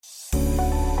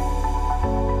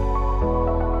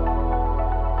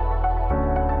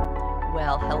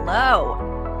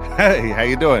hello. Hey, how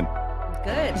you doing?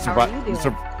 Good. How are you doing?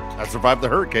 I survived the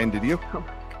hurricane. Did you? Oh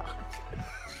my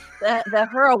gosh. The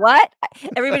hurrah what?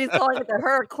 Everybody's calling it the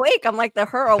hurricane. I'm like, the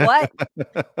hurrah what?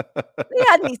 They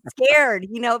had me scared,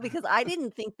 because I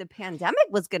didn't think the pandemic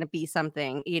was going to be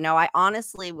something. I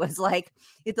honestly was like,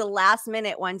 at the last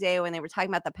minute one day when they were talking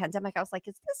about the pandemic, I was like,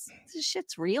 is this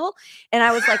shit's real? And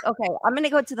I was like, okay, I'm going to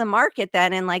go to the market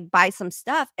then and like buy some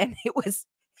stuff. And it was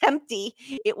empty.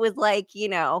 It was like,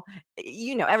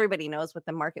 everybody knows what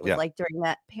the market was Yeah. like during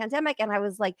that pandemic. And I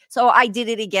was like, so I did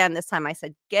it again this time. I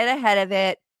said, get ahead of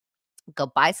it, go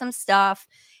buy some stuff.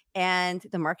 And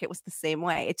the market was the same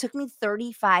way. It took me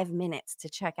 35 minutes to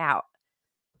check out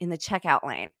in the checkout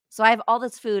lane. So I have all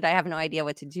this food I have no idea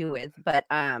what to do with, but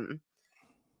I'm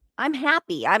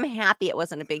happy. I'm happy it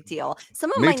wasn't a big deal.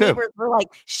 Some of Me my too. neighbors were like,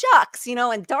 shucks,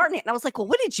 and darn it. And I was like, well,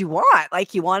 what did you want?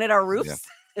 Like, you wanted our roofs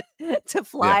to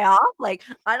fly off? Like,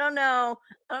 I don't know.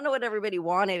 I don't know what everybody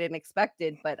wanted and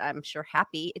expected, but I'm sure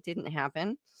happy it didn't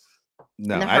happen.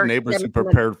 No, I had neighbors who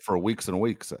prepared for weeks and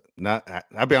weeks.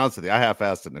 I'll be honest with you, I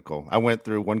half-assed it, Nicole. I went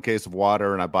through one case of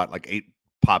water and I bought like 8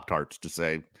 Pop-Tarts to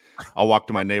say, I'll walk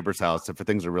to my neighbor's house if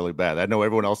things are really bad. I know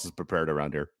everyone else is prepared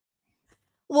around here.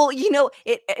 Well,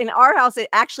 in our house, it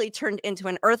actually turned into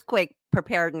an earthquake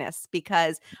preparedness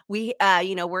because we,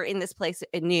 we're in this place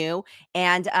new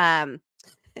and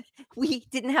we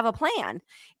didn't have a plan.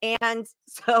 And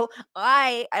so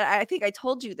I think I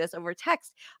told you this over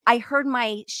text. I heard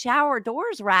my shower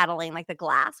doors rattling, like the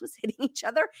glass was hitting each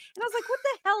other. And I was like, what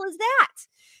the hell is that?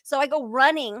 So I go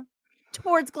running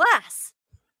towards glass.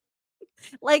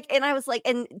 And I was like,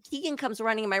 and Keegan comes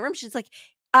running in my room. She's like,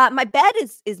 my bed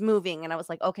is moving. And I was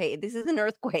like, okay, this is an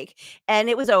earthquake. And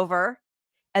it was over.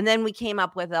 And then we came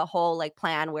up with a whole like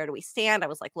plan. Where do we stand? I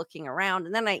was like looking around,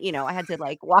 and then I had to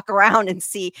like walk around and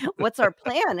see what's our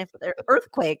plan if the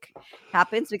earthquake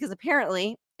happens, because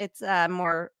apparently it's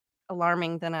more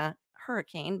alarming than a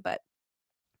hurricane. But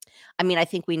I mean, I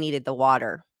think we needed the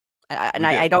water.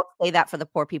 I don't say that for the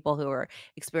poor people who are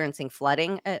experiencing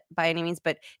flooding by any means,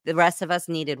 but the rest of us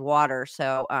needed water.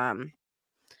 So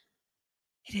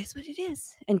it is what it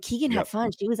is. And Keegan had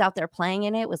fun. She was out there playing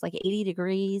in it. It was like 80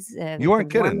 degrees. And You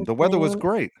aren't kidding. The weather was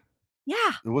great. Yeah.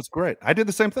 It was great. I did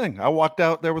the same thing. I walked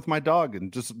out there with my dog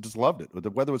and just loved it. The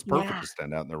weather was perfect to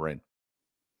stand out in the rain.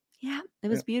 Yeah, it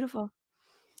was beautiful.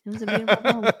 It was a beautiful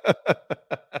moment.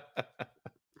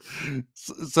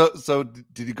 So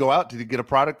did you go out? Did you get a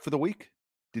product for the week?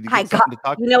 Did you get something to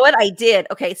talk? You know what I did?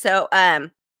 Okay, so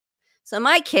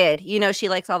my kid, she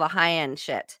likes all the high end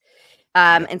shit.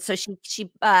 And so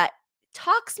she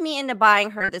talks me into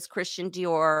buying her this Christian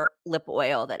Dior lip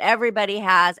oil that everybody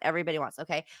has, everybody wants.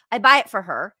 Okay, I buy it for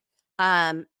her,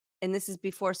 and this is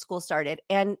before school started,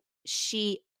 and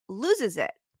she loses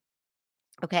it.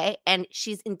 Okay. And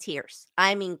she's in tears.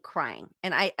 I mean, crying.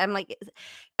 And I'm like,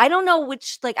 I don't know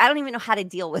I don't even know how to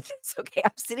deal with this. Okay. I'm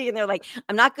sitting in there like,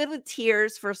 I'm not good with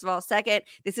tears. First of all. Second,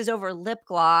 this is over lip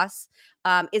gloss.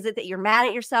 Is it that you're mad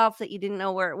at yourself that you didn't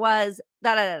know where it was?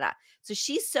 So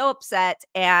she's so upset.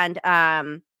 And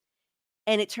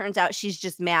it turns out she's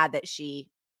just mad that she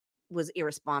was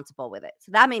irresponsible with it.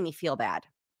 So that made me feel bad.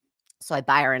 So I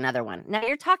buy her another one. Now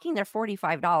you're talking, they're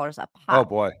 $45 a pop. Oh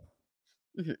boy.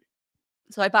 Mm-hmm.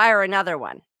 So I buy her another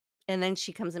one, and then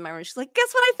she comes in my room. She's like,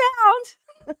 "Guess what I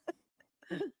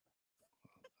found?"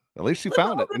 At least she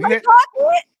found it.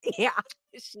 Yeah.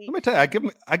 Let me tell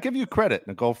you, I give you credit,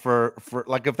 Nicole, for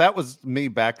like, if that was me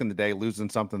back in the day losing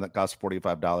something that cost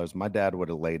 $45, my dad would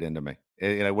have laid into me.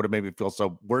 It would have made me feel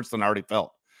so worse than I already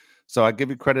felt. So I give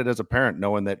you credit as a parent,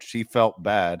 knowing that she felt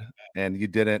bad and you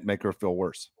didn't make her feel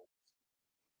worse.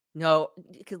 No,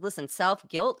 because listen,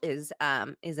 self-guilt is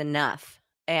enough.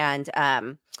 And,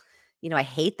 I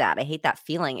hate that. I hate that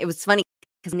feeling. It was funny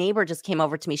because a neighbor just came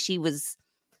over to me. She was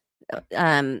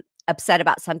upset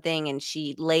about something, and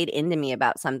she laid into me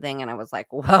about something. And I was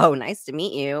like, whoa, nice to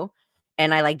meet you.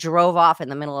 And I like drove off in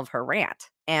the middle of her rant.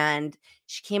 And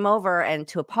she came over and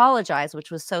to apologize,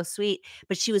 which was so sweet.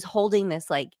 But she was holding this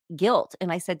like guilt.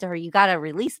 And I said to her, you got to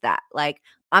release that. Like,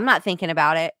 I'm not thinking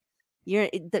about it.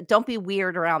 Don't be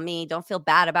weird around me. Don't feel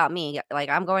bad about me. Like,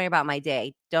 I'm going about my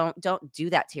day. Don't do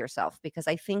that to yourself, because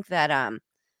I think that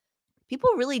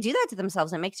people really do that to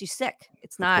themselves. And it makes you sick.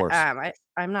 It's not.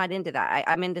 I'm not into that.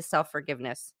 I'm into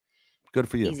self-forgiveness. Good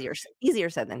for you. Easier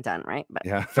said than done, right? But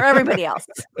yeah. For everybody else,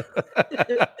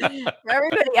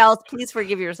 please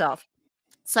forgive yourself.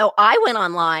 So I went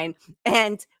online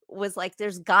and was like,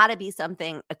 "There's got to be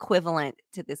something equivalent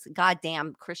to this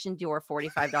goddamn Christian Dior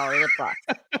 $45 lip gloss."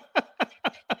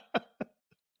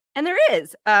 And there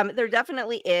is. There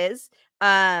definitely is.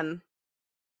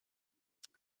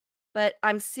 but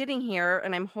I'm sitting here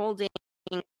and I'm holding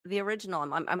the original.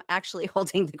 I'm actually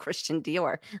holding the Christian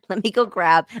Dior. Let me go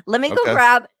grab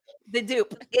Okay. the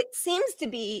dupe. It seems to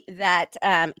be that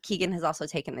Keegan has also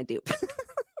taken the dupe.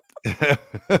 I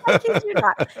kid you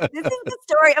not. This is the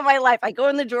story of my life. I go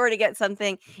in the drawer to get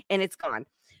something and it's gone.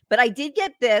 But I did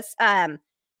get this,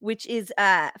 which is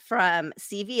from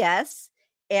CVS,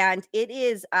 and it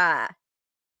is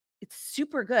it's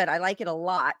super good. I like it a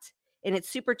lot. And it's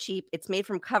super cheap. It's made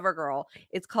from CoverGirl.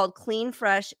 It's called Clean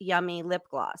Fresh Yummy Lip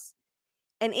Gloss.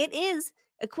 And it is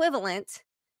equivalent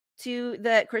to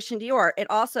the Christian Dior. It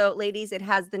also, ladies, it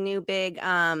has the new big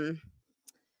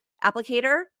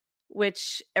applicator,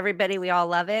 which we all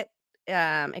love it.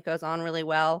 It goes on really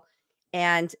well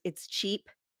and it's cheap,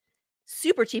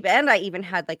 super cheap. And I even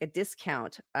had like a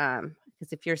discount.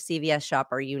 Because if you're a CVS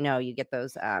shopper, you get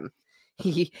those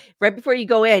right before you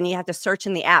go in, you have to search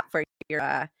in the app for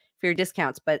your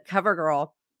discounts. But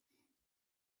CoverGirl,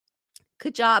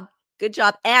 good job. Good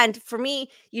job. And for me,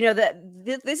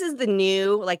 this is the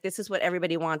new, like, this is what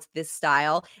everybody wants, this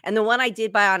style. And the one I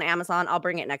did buy on Amazon, I'll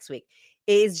bring it next week,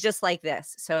 is just like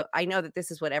this. So I know that this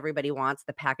is what everybody wants.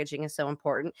 The packaging is so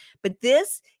important. But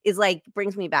this is like,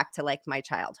 brings me back to like my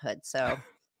childhood. So,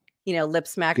 lip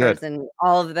smackers Good. and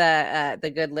all of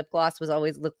the good lip gloss was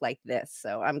always looked like this.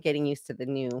 So I'm getting used to the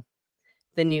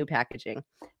new packaging.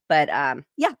 But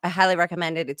yeah, I highly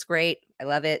recommend it. It's great. I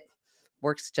love it.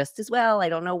 Works just as well. I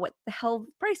don't know what the hell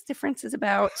the price difference is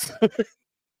about.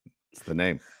 It's the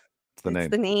name. It's the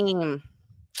name.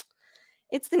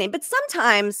 It's the name. But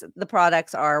sometimes the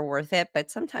products are worth it, but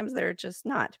sometimes they're just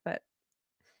not. But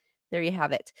there you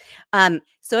have it.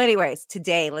 So anyways,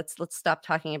 today let's stop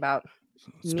talking about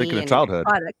Speaking me of childhood.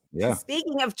 products. Yeah.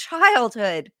 Speaking of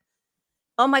childhood.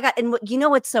 Oh my God. And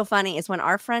what's so funny is when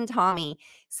our friend Tommy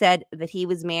said that he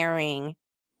was marrying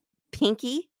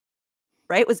Pinky,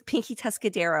 right? It was Pinky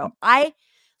Tuscadero. I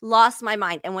lost my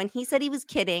mind. And when he said he was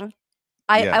kidding,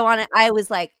 I was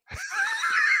like,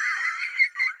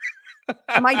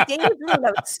 my day was ruined.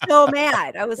 I was so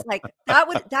mad. I was like, that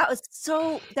was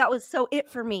so it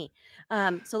for me.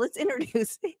 So let's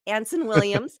introduce Anson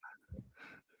Williams.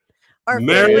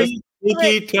 Mary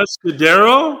Pinky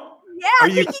Tuscadero? Yeah, Are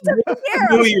you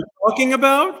who you're talking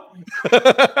about? You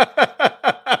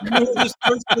know who this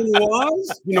person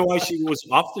was? You know why she was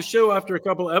off the show after a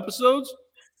couple of episodes?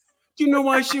 Do you know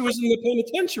why she was in the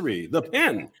penitentiary, the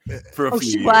pen, for a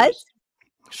few years? Was?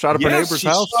 Shot up a neighbor's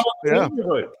house. Yeah.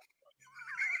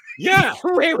 Yeah.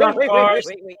 Wait, what? Oh,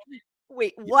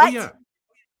 yeah.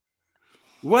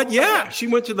 What? Yeah. She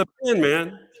went to the pen,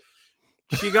 man.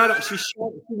 She got it.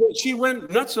 She went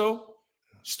nutso.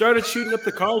 Started shooting up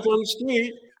the cars on the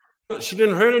street. She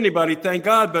didn't hurt anybody, thank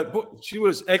God, but she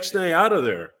was ex-nay out of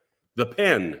there. The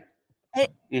pen.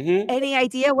 Any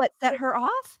idea what set her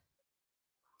off?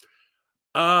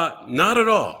 Not at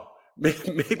all.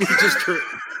 Maybe just her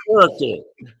character.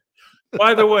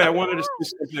 By the way, I wanted to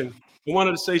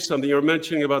say something. You were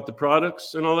mentioning about the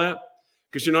products and all that.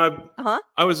 Because,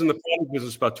 I was in the product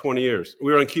business about 20 years.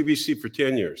 We were on QVC for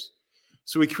 10 years.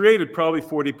 So we created probably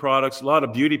 40 products, a lot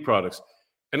of beauty products.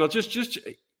 And I'll just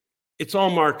it's all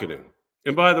marketing.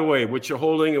 And by the way, what you're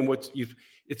holding and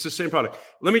it's the same product.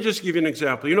 Let me just give you an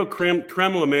example. Creme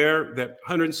La Mer, that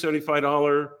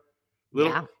 $175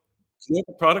 little. Yeah. You know what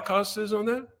the product cost is on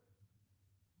that?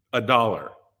 $1.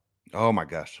 Oh my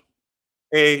gosh.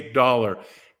 $1.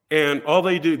 And all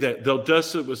they do they'll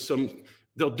dust it with some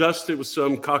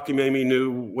cockamamie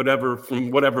new whatever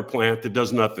from whatever plant that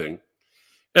does nothing.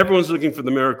 Everyone's looking for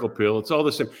the miracle pill. It's all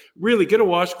the same. Really, get a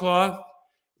washcloth.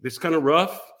 It's kind of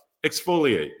rough.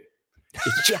 Exfoliate.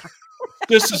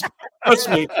 Trust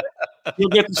me, you'll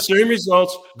get the same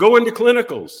results. Go into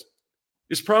clinicals.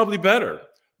 It's probably better.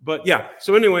 But yeah,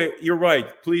 so anyway, you're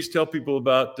right. Please tell people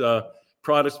about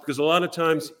products, because a lot of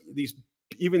times these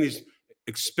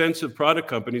expensive product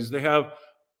companies, they have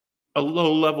a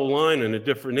low-level line and a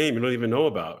different name you don't even know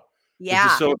about. Yeah.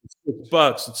 It's just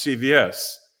 $6 at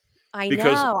CVS. I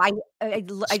know.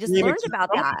 I just learned about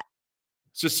that.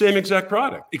 It's the same exact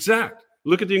product. Exact.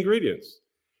 Look at the ingredients.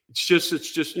 It's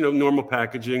just normal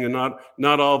packaging and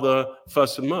not all the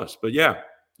fuss and muss. But yeah,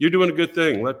 you're doing a good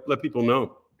thing. Let people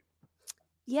know.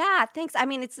 Yeah, thanks. I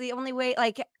mean, it's the only way.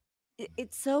 Like,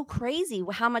 it's so crazy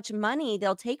how much money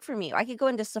they'll take from you. I could go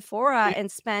into Sephora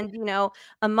and spend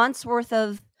a month's worth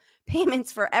of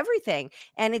payments for everything,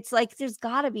 and it's like there's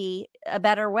got to be a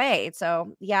better way.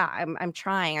 So yeah, I'm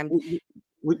trying.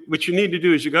 What you need to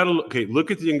do is you got to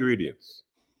look at the ingredients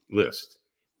list,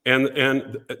 and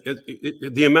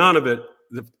the amount of it.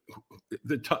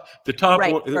 The top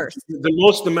right, one, first. the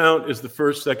most amount is the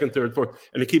first, second, third, fourth,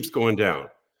 and it keeps going down.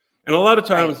 And a lot of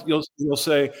times you'll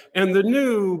say, and the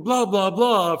new blah, blah,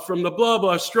 blah from the blah,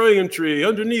 blah Australian tree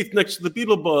underneath next to the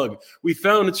beetle bug, we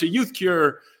found it's a youth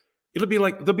cure. They'll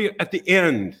be at the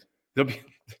end. It'll be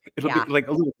like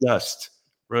a little dust,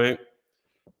 right?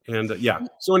 And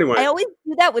so anyway. I always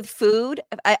do that with food.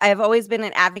 I've always been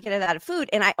an advocate of that of food.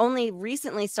 And I only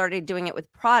recently started doing it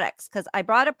with products because I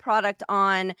brought a product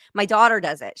on. My daughter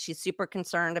does it. She's super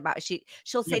concerned about it.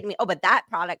 She'll say to me, oh, but that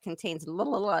product contains blah,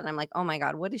 blah, blah. And I'm like, oh my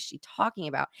God, what is she talking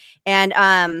about? And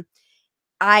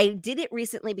I did it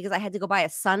recently because I had to go buy a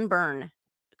sunburn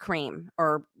cream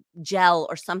or gel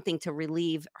or something to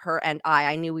relieve her and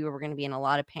I knew we were going to be in a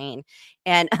lot of pain.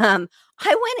 And I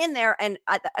went in there and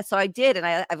so I did. And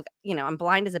I've, I'm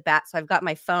blind as a bat. So I've got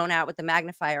my phone out with the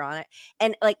magnifier on it.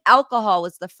 And like alcohol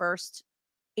was the first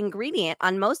ingredient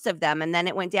on most of them. And then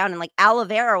it went down and like aloe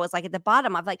vera was like at the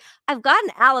bottom. I'm like, I've got an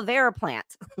aloe vera plant.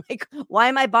 Like, why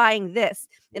am I buying this?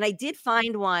 And I did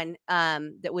find one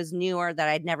that was newer that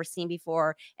I'd never seen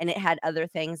before. And it had other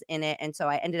things in it. And so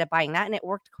I ended up buying that and it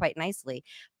worked quite nicely.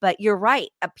 But you're right.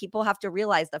 People have to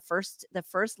realize the first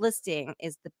listing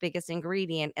is the biggest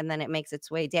ingredient and then it makes its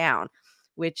way down.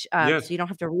 Which so you don't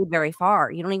have to read very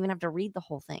far. You don't even have to read the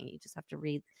whole thing. You just have to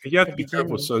read. You have to be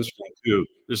careful with sunscreen too.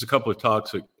 There's a couple of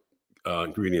toxic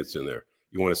ingredients in there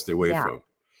you want to stay away from.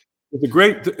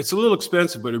 It's a little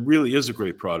expensive, but it really is a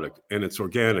great product, and it's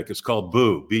organic. It's called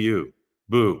Boo, B-U,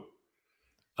 Boo,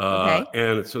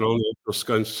 and it's an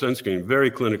all-natural sunscreen,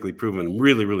 very clinically proven,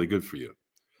 really, really good for you.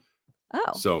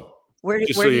 Oh, so where do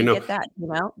you get that? Do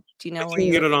you know where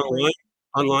you can get it online?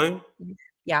 Online?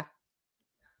 Yeah.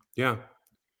 Yeah.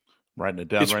 Writing it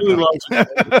down it's right really now.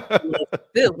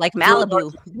 Boo, like Malibu.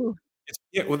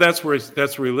 Well, that's where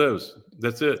he lives.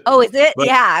 That's it. Oh, is it?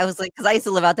 I was like, because I used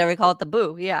to live out there. We call it the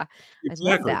Boo. Yeah, exactly.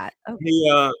 I love that.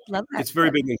 Love that. It's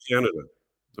very big in Canada.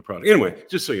 The product. Anyway,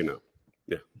 just so you know.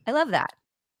 Yeah. I love that.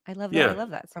 I love that. I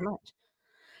love that so much.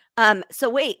 So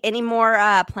wait, any more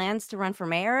plans to run for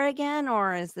mayor again,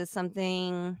 or is this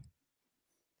something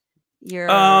you're?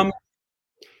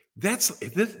 That's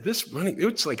this running.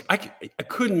 It's like I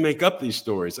couldn't make up these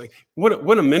stories. Like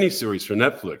what a mini series for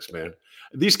Netflix, man.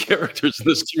 These characters in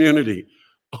this community.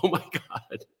 Oh my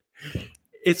God!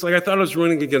 It's like I thought I was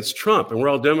running against Trump, and we're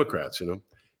all Democrats.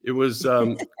 It was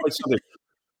quite something.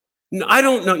 No, I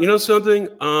don't know. You know something?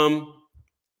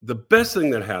 The best thing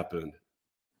that happened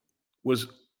was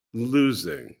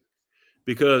losing,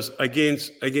 because I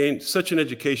gained such an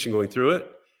education going through it.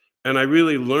 And I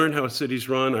really learned how cities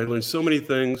run. I learned so many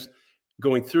things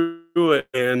going through it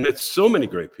and met so many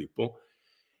great people.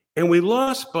 And we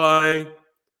lost by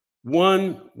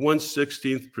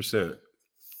 1/16%,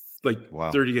 like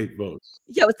 38 votes.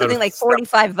 Yeah, it was something like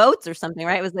 45 votes or something,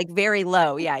 right? It was like very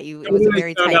low. Yeah, it was a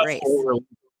very tight race.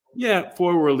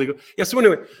 4 were illegal. Yeah, so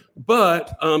anyway,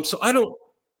 but so I don't,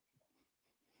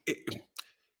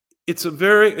 it's a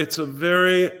very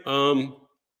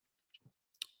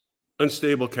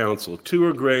unstable council. 2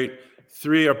 are great,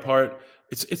 3 are part.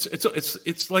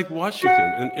 It's like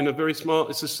Washington in a very small.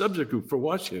 It's a subject group for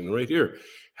Washington right here.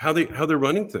 How they're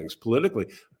running things politically,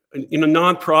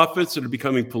 nonprofits that are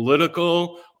becoming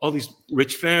political. All these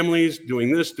rich families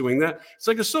doing this, doing that. It's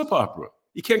like a soap opera.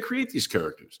 You can't create these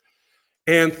characters.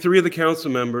 And 3 of the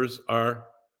council members are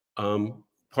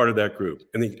part of that group,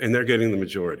 and they're getting the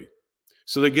majority.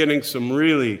 So they're getting some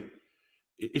really.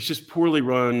 It's just poorly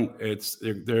run.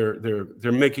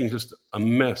 They're making just a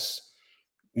mess.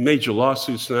 Major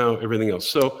lawsuits now, everything else.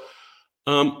 So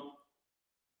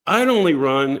I'd only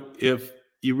run if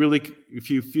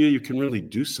you feel you can really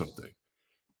do something.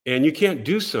 And you can't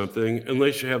do something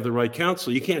unless you have the right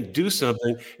counsel. You can't do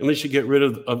something unless you get rid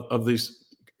of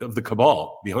the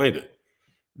cabal behind it.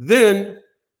 Then,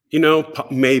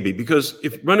 maybe, because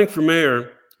if running for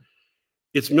mayor,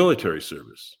 it's military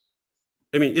service.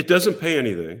 I mean, it doesn't pay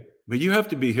anything, but you have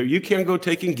to be here. You can't go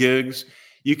taking gigs.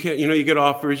 You can't, you get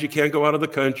offers. You can't go out of the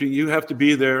country. You have to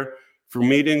be there for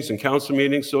meetings and council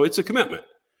meetings. So it's a commitment.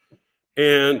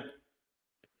 And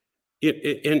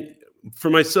and for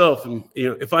myself,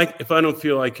 if I don't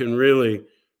feel I can really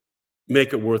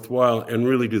make it worthwhile and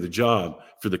really do the job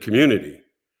for the community,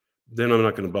 then I'm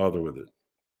not going to bother with it.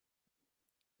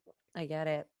 I get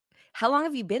it. How long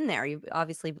have you been there? You've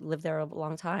obviously lived there a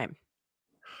long time.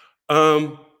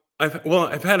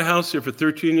 I've had a house here for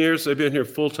 13 years. I've been here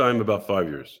full time about 5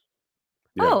 years.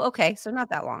 Yeah. Oh, okay. So not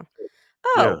that long.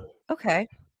 Oh, okay.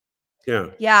 Yeah.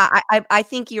 Yeah. I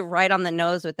think you're right on the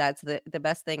nose with that. So the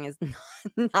best thing is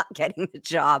not getting the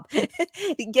job,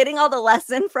 getting all the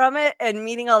lesson from it and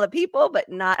meeting all the people, but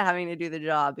not having to do the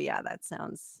job. Yeah. That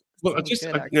sounds. Well,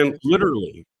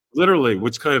 literally,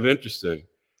 what's kind of interesting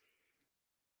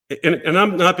and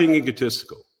I'm not being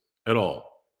egotistical at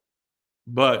all,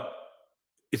 but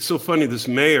it's so funny. This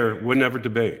mayor would never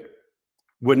debate,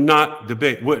 would not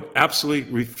debate, would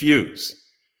absolutely refuse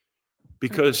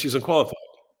because she's unqualified.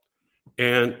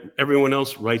 And everyone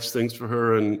else writes things for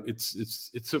her, and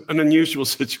it's an unusual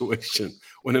situation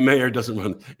when a mayor doesn't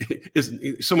run.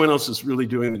 Someone else is really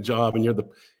doing the job, and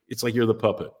it's like you're the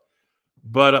puppet.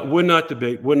 But would not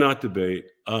debate.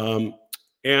 And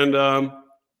I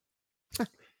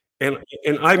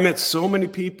met so many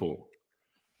people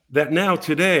that now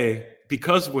today,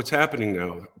 because of what's happening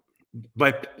now,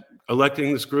 by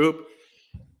electing this group,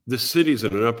 the city's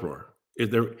in an uproar.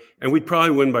 And we'd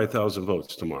probably win by 1,000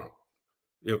 votes tomorrow.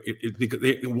 But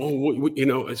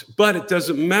it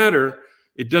doesn't matter.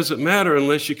 It doesn't matter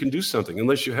unless you can do something,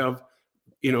 unless you have,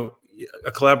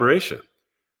 a collaboration,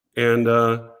 and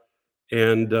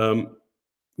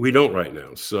we don't right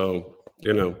now. So,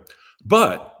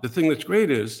 but the thing that's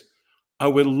great is I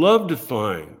would love to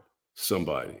find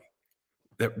somebody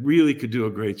that really could do a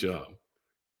great job,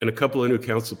 and a couple of new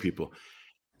council people,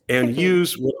 and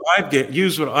use what I've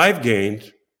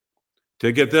gained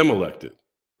to get them elected.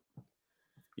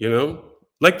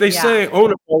 Like they say,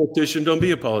 own a politician, don't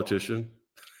be a politician.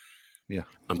 Yeah.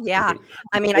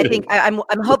 I mean, I think I'm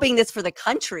hoping this for the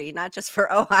country, not just for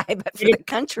Ojai, but for the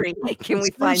country. Can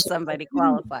we find somebody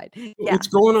qualified? Yeah. What's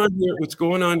going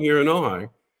on here in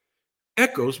Ojai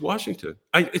echoes Washington.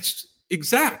 It's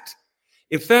exact.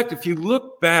 In fact, if you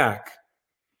look back,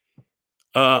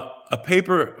 a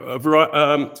paper,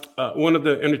 one of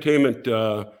the entertainment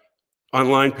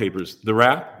online papers, The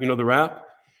Wrap, The Wrap,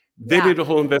 they did a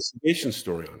whole investigation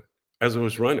story on it as it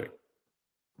was running.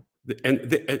 And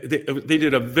they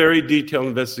did a very detailed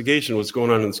investigation of what's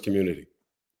going on in this community.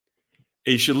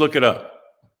 And you should look it up.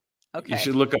 Okay. You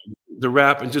should look up The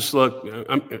Wrap and just look.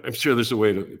 I'm sure there's a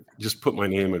way to just put my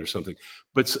name in it or something.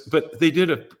 But they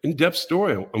did an in-depth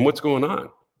story on what's going on. A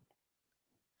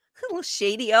little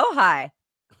shady Ojai.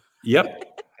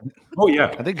 Yep. Oh,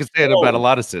 yeah. I think it's saying about a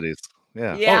lot of cities.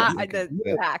 Yeah. Yeah,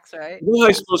 the facts, right?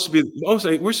 We're supposed to be.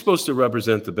 We're supposed to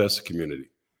represent the best community.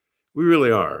 We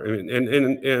really are, and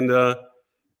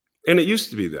it used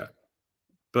to be that.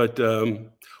 But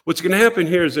what's going to happen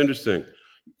here is interesting.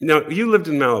 Now, you lived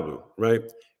in Malibu, right?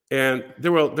 And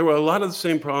there were a lot of the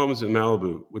same problems in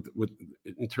Malibu with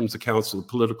in terms of council, the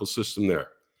political system there.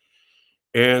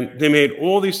 And they made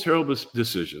all these terrible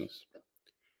decisions,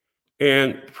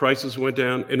 and prices went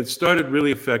down, and it started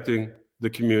really affecting the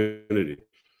community.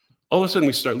 All of a sudden,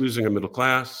 we start losing our middle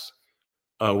class.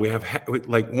 We have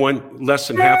less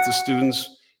than half the students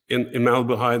in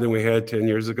Malibu High than we had 10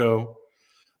 years ago.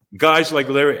 Guys like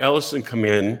Larry Ellison come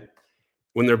in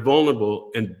when they're vulnerable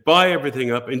and buy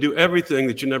everything up and do everything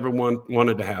that you never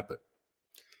wanted to happen.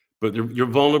 But you're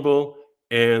vulnerable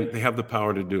and they have the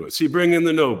power to do it. So you bring in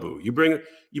the Nobu, you bring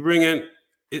in,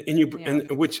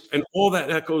 and all that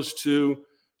echoes to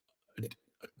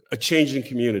a changing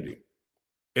community.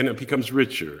 And it becomes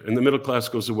richer, and the middle class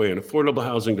goes away, and affordable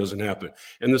housing doesn't happen,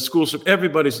 and the schools,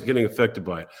 everybody's getting affected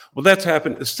by it. Well, that's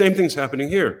happened. The same thing's happening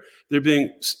here. They're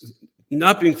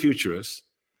not being futurists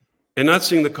and not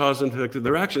seeing the cause and effect of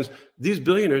their actions. These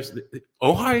billionaires,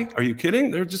 Ojai, are you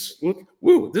kidding? They're just,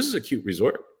 woo, this is a cute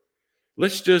resort.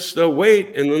 Let's just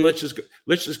wait, and then let's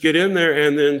just get in there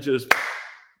and then just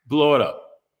blow it up.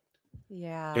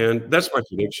 Yeah. And that's my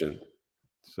prediction.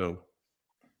 So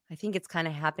I think it's kind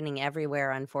of happening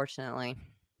everywhere, unfortunately.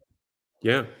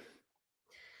 Yeah.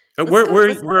 And what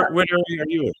area are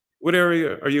you in? What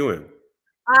area are you in?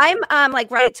 I'm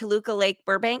like right at Toluca Lake,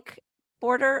 Burbank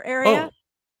border area. Oh,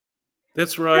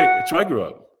 that's right. That's where I grew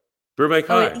up. Burbank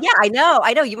High. Yeah, I know.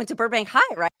 You went to Burbank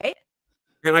High, right?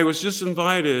 And I was just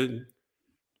invited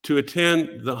to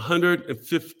attend the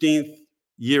 115th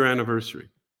year anniversary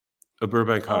of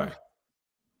Burbank High.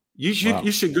 You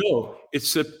should go.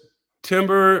 It's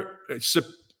September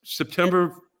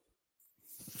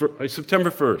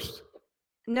 1st.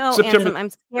 No, Anson, I'm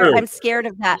scared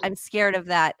of that. I'm scared of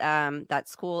that. That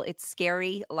school. It's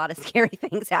scary. A lot of scary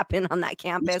things happen on that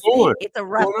campus. It's a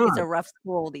rough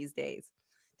school these days.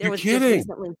 There was just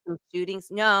recently some shootings.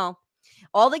 No,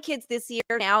 all the kids this year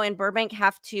now in Burbank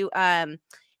have to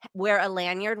wear a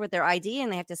lanyard with their ID,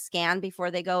 and they have to scan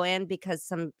before they go in because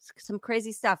some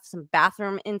crazy stuff, some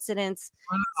bathroom incidents,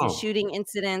 some shooting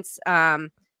incidents. Yeah,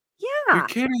 you're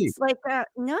kidding. It's like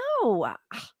no,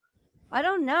 I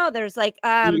don't know. There's like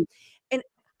and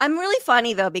I'm really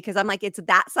funny though because I'm like it's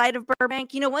that side of Burbank.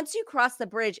 Once you cross the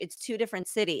bridge, it's two different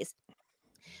cities.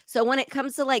 So when it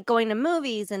comes to like going to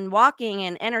movies and walking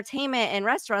and entertainment and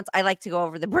restaurants, I like to go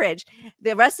over the bridge.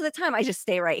 The rest of the time, I just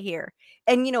stay right here.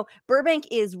 And, Burbank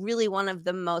is really one of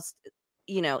the most,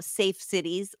 safe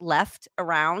cities left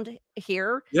around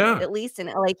here, Yeah. at least in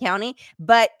LA County,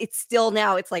 but it's still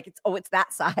now it's like it's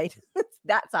that side. It's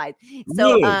that side.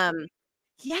 So Really?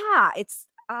 yeah, it's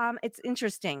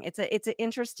interesting. It's an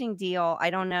interesting deal. I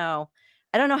don't know.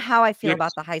 I don't know how I feel Yeah.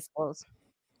 about the high schools.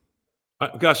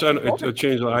 Gosh, it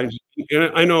changed.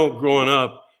 I know growing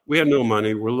up, we had no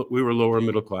money. We were lower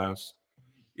middle class,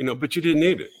 but you didn't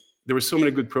need it. There were so many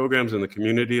good programs in the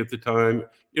community at the time.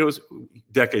 It was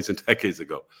decades and decades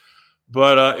ago.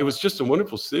 But it was just a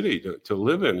wonderful city to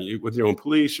live in, with your own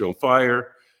police, your own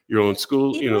fire, your own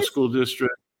school, school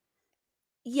district.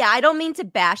 Yeah, I don't mean to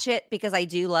bash it because I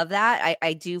do love that.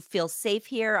 I do feel safe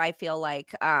here. I feel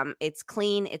like it's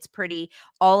clean, it's pretty,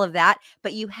 all of that.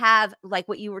 But you have like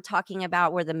what you were talking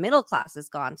about where the middle class is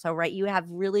gone. So, right, you have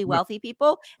really wealthy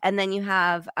people, and then you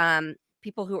have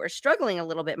people who are struggling a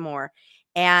little bit more.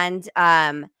 And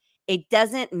it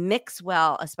doesn't mix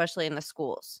well, especially in the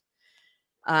schools.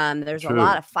 There's a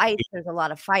lot of fights. There's a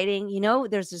lot of fighting.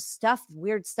 There's just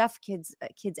weird stuff. Kids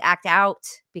act out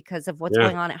because of what's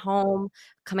going on at home,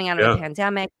 coming out of the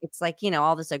pandemic. It's like,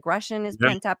 all this aggression is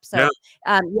pent up. So,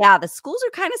 the schools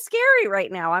are kind of scary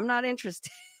right now. I'm not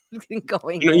interested in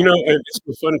going. It's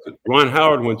so funny. Ron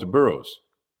Howard went to Burroughs.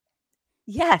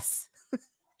 Yes.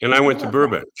 And I went to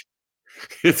Burbank.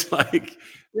 It's like,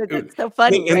 it's so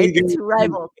funny, right? The two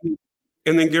rivals.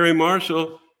 And then Gary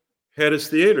Marshall had his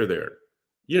theater there.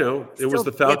 It was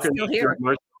the Falcon.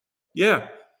 Yeah.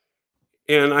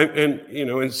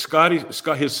 And Scott,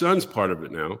 his son's part of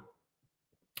it now,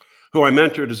 who I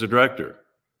mentored as a director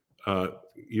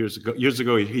years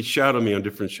ago. He shadowed me on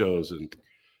different shows, and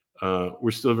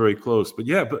we're still very close. But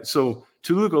so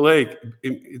Toluca Lake,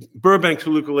 Burbank,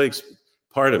 Toluca Lake's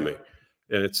part of me.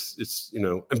 And it's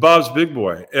and Bob's Big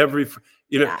Boy every Friday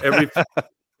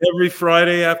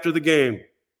after the game.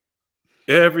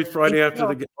 Every Friday after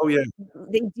the game. Oh, yeah.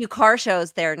 They do car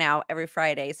shows there now every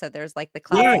Friday. So there's like the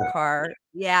classic car.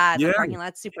 Yeah. The parking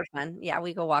lot's super fun. Yeah.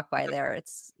 We go walk by there.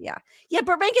 Yeah,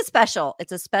 Burbank is special.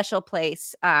 It's a special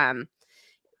place.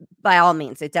 By all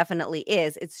means, it definitely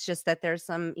is. It's just that there's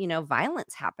some,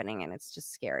 violence happening, and it's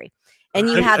just scary. And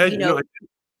you have,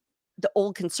 the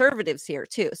old conservatives here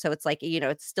too. So it's like,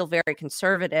 it's still very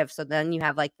conservative. So then you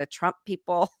have like the Trump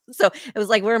people. So it was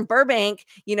like, we're in Burbank,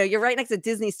 you're right next to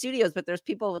Disney Studios, but there's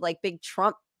people with like big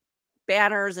Trump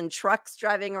banners and trucks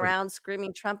driving around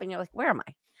screaming Trump. And you're like, where am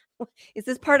I? Is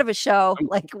this part of a show?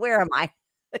 Like, where am I?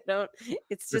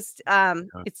 It's just,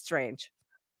 it's strange.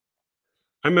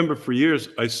 I remember for years,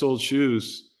 I sold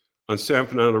shoes on San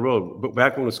Fernando Road, but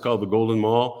back when it was called the Golden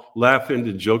Mall, laughing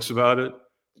and jokes about it.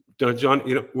 John,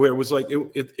 where it was like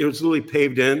it was literally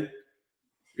paved in,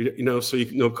 so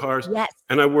no cars. Yes.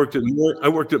 And I worked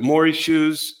at Maury's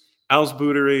Shoes, Al's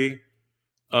Bootery,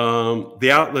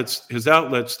 the outlets, his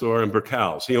outlet store, and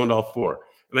Burkow's. He owned all four.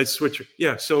 And I switched,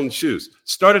 selling shoes.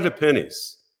 Started at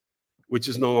Penny's, which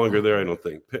is no longer there, I don't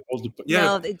think.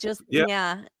 No, it just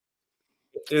And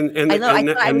I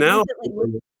know. And now,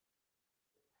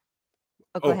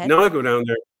 go ahead. Now I go down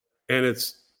there, and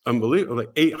it's unbelievable,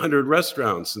 like 800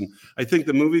 restaurants, and I think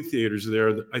the movie theaters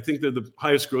there, I think they're the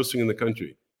highest grossing in the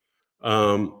country.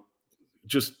 I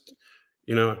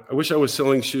wish I was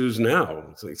selling shoes now.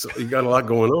 It's like, so you got a lot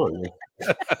going on.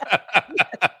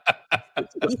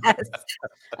 Yes,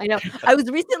 I know. I was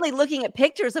recently looking at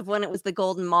pictures of when it was the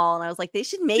Golden Mall, and I was like, they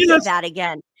should make it that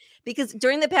again. Because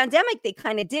during the pandemic, they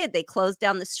kind of did. They closed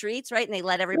down the streets, right? And they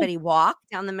let everybody walk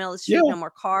down the middle of the street, no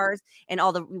more cars, and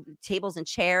all the tables and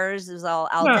chairs. It was all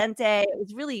al dente. It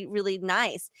was really, really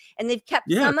nice. And they've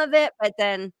kept some of it, but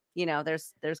then,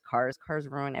 there's cars. Cars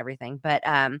ruin everything. But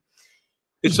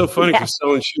it's so funny because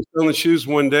selling shoes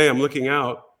one day, I'm looking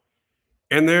out,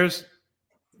 and there's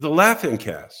the Laughing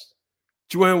Cast.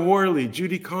 Joanne Worley,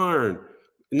 Judy Carn,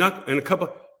 and a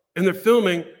couple, and they're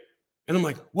filming, and I'm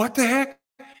like, what the heck?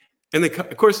 And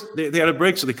of course, they had a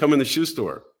break, so they come in the shoe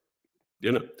store.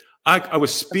 I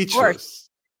was speechless.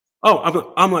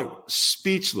 Oh, I'm like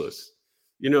speechless,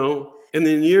 And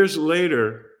then years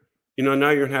later,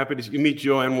 now you're happy you meet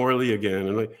Joanne Worley again,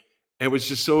 and it was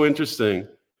just so interesting,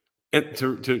 and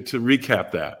to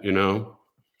recap that,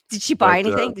 Did she buy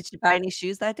anything? Did she buy any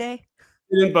shoes that day?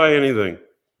 She didn't buy anything.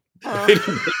 But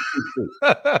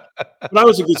I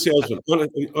was a good salesman.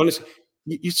 Honestly,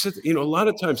 you said, a lot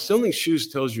of times selling shoes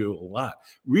tells you a lot.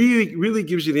 Really, really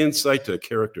gives you the insight to the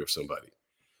character of somebody.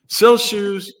 Sell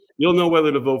shoes, you'll know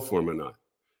whether to vote for them or not.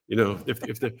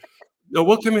 If they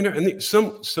we'll come in there and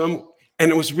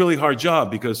and it was a really hard job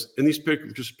because in these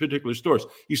particular stores,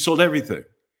 you sold everything.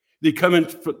 They come in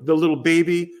for the little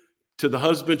baby, to the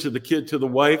husband, to the kid, to the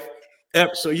wife.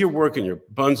 So you're working your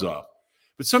buns off.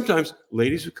 But sometimes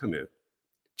ladies would come in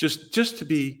just to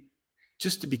be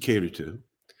catered to.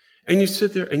 And you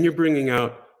sit there and you're bringing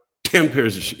out 10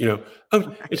 pairs of shoes, you know.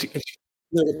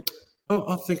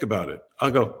 I'll think about it.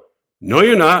 I'll go, no,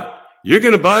 you're not. You're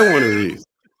going to buy one of these.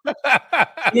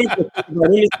 You're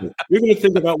going to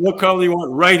think about what color you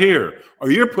want right here,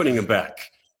 or you're putting them back.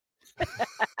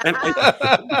 What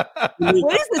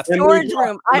is the storage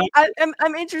room?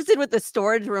 I'm interested what the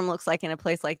storage room looks like in a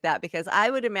place like that, because I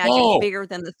would imagine it's bigger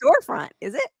than the storefront.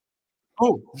 Is it?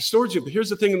 Oh, the storage room. But here's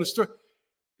the thing in the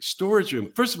storage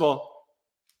room. First of all,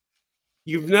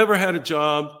 you've never had a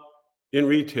job in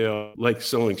retail like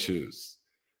selling shoes.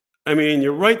 I mean,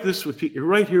 you're right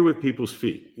here with people's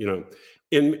feet. You know,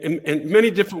 in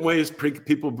many different ways,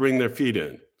 people bring their feet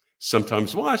in.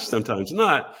 Sometimes washed, sometimes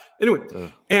not.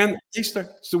 Anyway, and they start.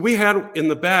 So we had in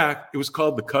the back. It was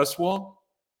called the cuss wall,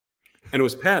 and it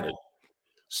was padded,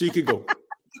 so you could go.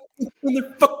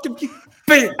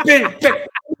 Bang, bang, bang,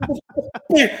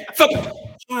 bang, fuck.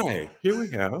 Hi, here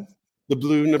we have the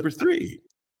blue number 3.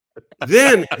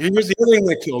 Then here's the other thing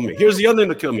that killed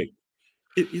me.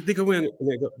 They go in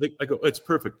and I go, it's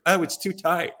perfect. Oh, it's too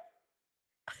tight.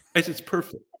 I said, it's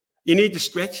perfect. You need to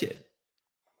stretch it.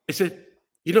 I said,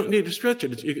 you don't need to stretch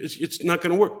it. It's not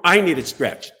going to work. I need it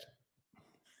stretched.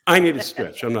 I'm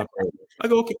not. I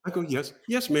go, okay. I go, yes,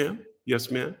 ma'am.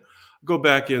 Yes, ma'am. Go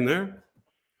back in there.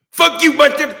 Fuck you,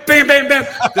 but bam, bam, bam.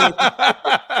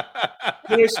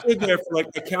 Then I stood there for I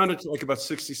counted to about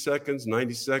 60 seconds,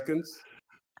 90 seconds.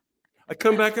 I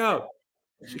come back out.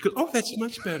 She goes, oh, that's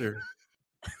much better.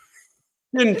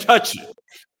 Didn't touch it.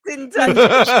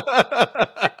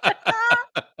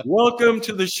 Welcome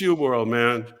to the shoe world,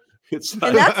 man. And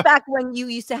that's back when you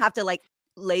used to have to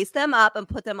lace them up and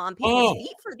put them on people's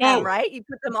feet for them, right? You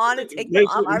put them on and take them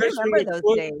off. I remember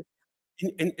those days.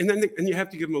 And then you have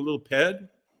to give them a little ped.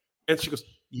 And she goes,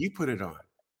 you put it on.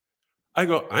 I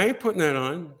go, I ain't putting that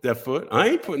on, that foot. I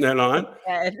ain't putting that on.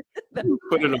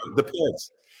 Put it on, the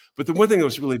peds. But the one thing that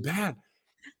was really bad,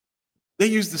 they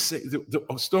used the same, the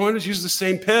store owners used the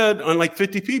same ped on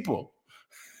 50 people.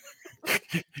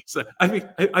 So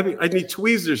I need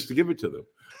tweezers to give it to them.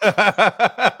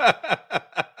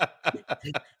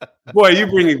 Boy, you're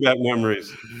bringing back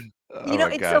memories.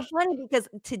 It's so funny because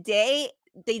today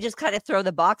they just kind of throw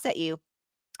the box at you.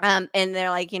 And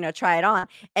they're like, try it on.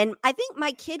 And I think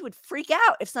my kid would freak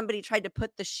out if somebody tried to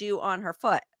put the shoe on her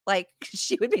foot.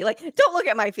 She would be like, don't look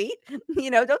at my feet,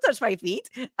 don't touch my feet.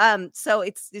 So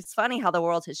it's funny how the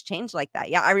world has changed like that.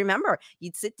 Yeah, I remember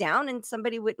you'd sit down and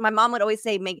my mom would always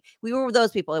say, we were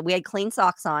those people. We had clean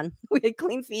socks on. We had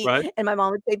clean feet. Right. And my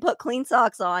mom would say, put clean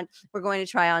socks on. We're going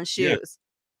to try on shoes.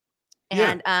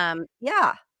 Yeah. And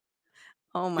yeah.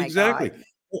 Oh my God. Exactly.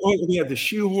 We had the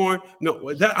shoehorn.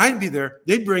 No, I'd be there.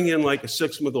 They'd bring in a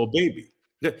 6-month-old baby.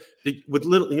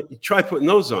 With try putting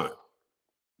those on.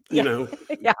 Yeah.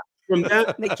 From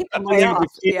that,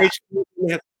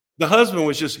 the husband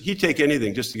was he'd take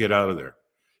anything just to get out of there.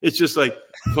 It's just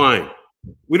fine.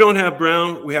 We don't have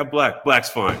brown. We have black. Black's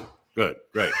fine. Good.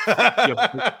 Great. Now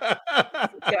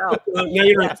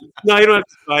you don't have to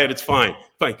buy it. It's fine.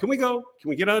 Fine. Can we go? Can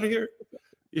we get out of here?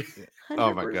 100%.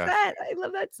 Oh my God. I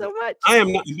love that so much.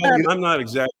 I'm not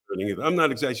exaggerating either. I'm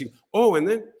not exaggerating. Oh, and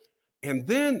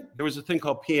then there was a thing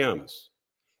called PMs.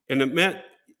 And it meant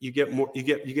you get more, you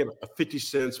get 50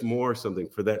 cents more or something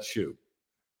for that shoe.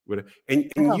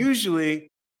 And usually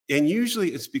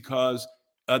it's because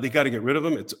they got to get rid of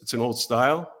them. It's an old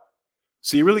style.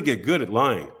 So you really get good at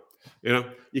lying.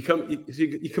 You come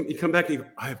back and you go,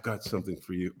 I have got something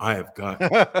for you. I have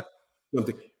got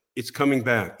something. It's coming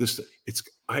back.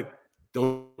 I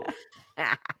don't.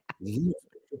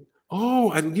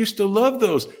 Oh, I used to love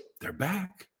those. They're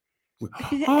back.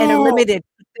 And they're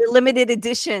limited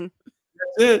edition.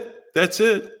 That's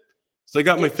it. So I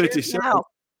got my 50 cents.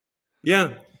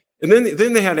 Yeah. And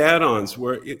then they had add-ons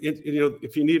where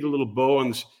if you need a little bow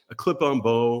on a clip-on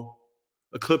bow,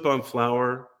 a clip-on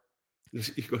flower.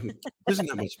 Isn't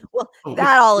that much? Well,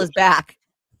 that all is back.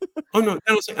 Oh no!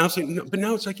 I was like, no, but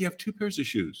now it's you have 2 pairs of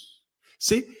shoes.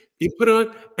 See, you put it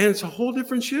on, and it's a whole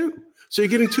different shoe. So you're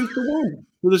getting 2 for 1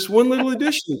 for this one little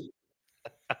addition.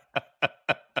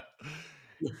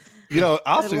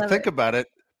 Also think about it.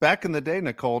 Back in the day,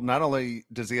 Nicole, not only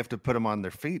does he have to put them on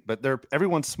their feet, but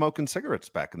everyone's smoking cigarettes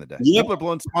back in the day. Yep. People are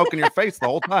blowing smoke in your face the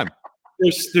whole time.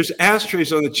 There's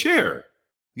ashtrays on the chair.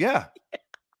 Yeah.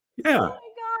 Yeah.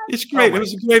 It's great. It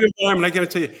was a great environment. I got to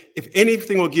tell you, if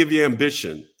anything will give you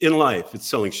ambition in life, it's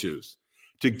selling shoes.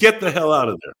 To get the hell out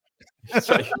of there.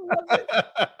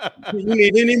 You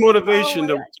need any motivation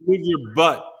to move your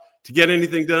butt to get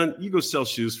anything done, you go sell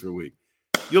shoes for a week.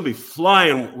 You'll be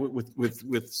flying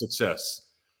with success.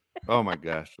 Oh my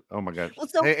gosh. Oh my gosh. Well,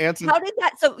 so Hey, Anson. how did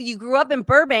that? So you grew up in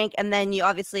Burbank, and then you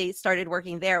obviously started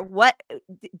working there. What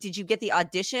did you get the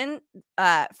audition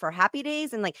for Happy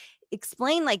Days? And like,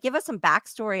 explain, like, give us some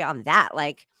backstory on that.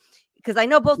 Like, because I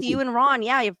know both you and Ron,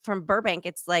 yeah, you're from Burbank.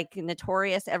 It's like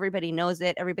notorious. Everybody knows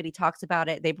it. Everybody talks about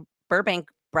it. Burbank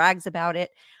brags about it.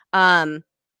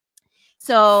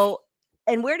 So,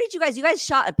 and where did you guys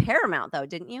shot at Paramount though,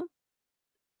 didn't you?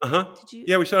 Did you?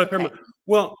 Yeah, we shot at Paramount.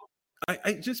 Well,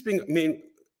 I just being, I mean,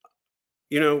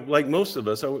 you know, like most of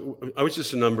us, I was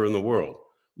just a number in the world.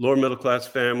 Lower middle class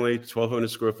family, 1,200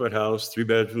 square foot house, 3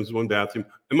 bedrooms, 1 bathroom.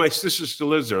 And my sister still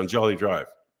lives there on Jolly Drive,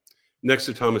 next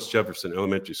to Thomas Jefferson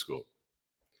Elementary School.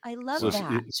 I love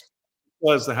that.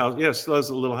 Still has the house. Yeah, still has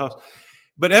a little house.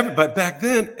 But back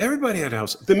then, everybody had a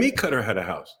house. The meat cutter had a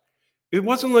house. It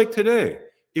wasn't like today.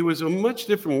 It was a much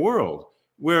different world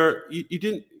where you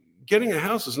didn't, getting a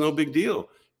house is no big deal.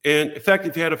 And in fact,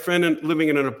 if you had a friend living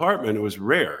in an apartment, it was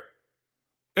rare.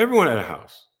 Everyone had a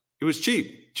house. It was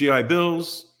cheap. GI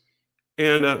Bills,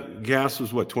 and gas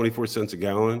was what, 24 cents a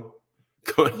gallon?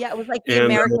 Yeah, it was like the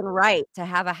American right to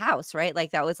have a house, right?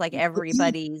 Like that was like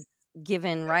everybody's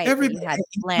given right. Everybody had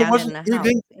land and a house.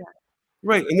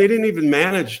 Right, and they didn't even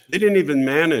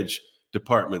manage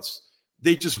departments.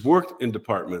 They just worked in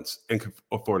departments and could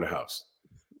afford a house.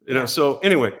 You know, so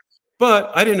anyway,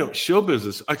 but I didn't know show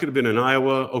business. I could have been in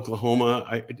Iowa, Oklahoma.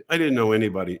 I didn't know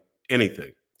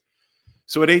anything.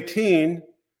 So at 18,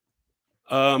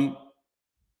 I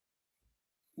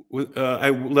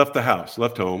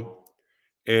left home,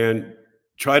 and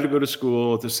tried to go to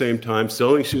school at the same time,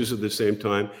 selling shoes at the same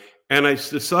time. And I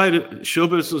decided show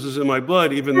business is in my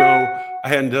blood, even though I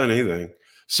hadn't done anything.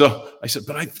 So I said,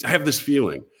 but I have this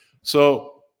feeling.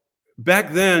 So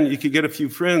back then, you could get a few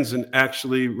friends and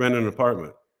actually rent an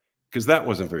apartment, because that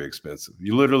wasn't very expensive.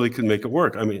 You literally could make it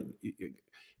work. I mean,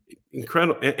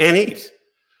 incredible, and eat.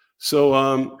 So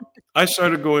I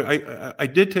started going, I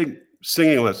did take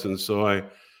singing lessons. So I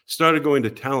started going to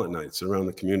talent nights around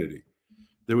the community.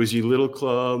 There was Ye Little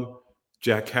Club,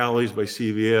 Jack Halley's by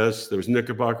CVS. There was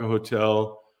Knickerbocker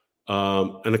Hotel,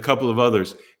 and a couple of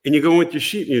others. And you go with your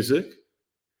sheet music,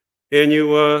 and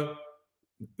you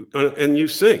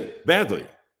sing badly,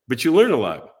 but you learn a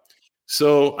lot.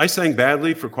 So I sang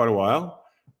badly for quite a while.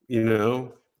 You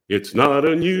know, it's not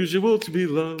unusual to be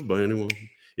loved by anyone.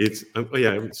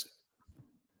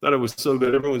 Thought it was so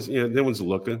good. Everyone's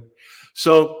looking.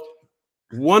 So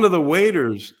one of the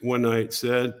waiters one night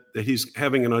said that he's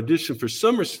having an audition for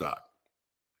Summer Stock.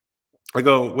 I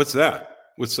go, what's that?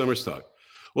 What's Summer Stock?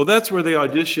 Well, that's where they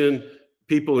audition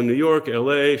people in New York,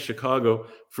 LA, Chicago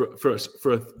for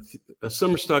a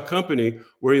Summer Stock company,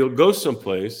 where you'll go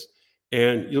someplace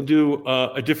and you'll do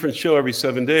a different show every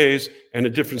 7 days, and a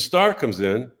different star comes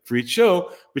in for each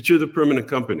show, but you're the permanent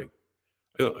company.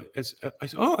 I said,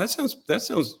 oh, that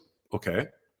sounds okay.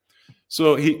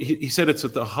 So he said it's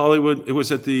at the Hollywood. It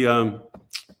was at the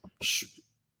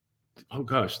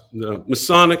the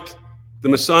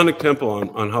Masonic Temple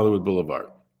on Hollywood Boulevard,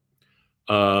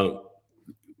 and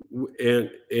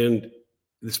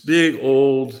this big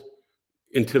old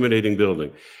intimidating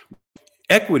building.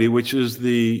 Equity, which is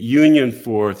the union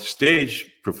for stage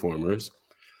performers,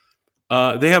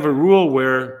 they have a rule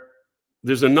where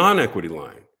there's a non-equity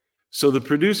line. So the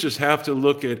producers have to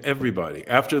look at everybody.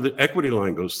 After the equity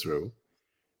line goes through,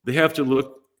 they have to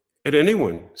look at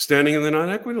anyone standing in the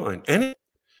non-equity line.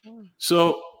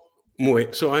 So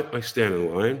I stand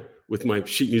in line with my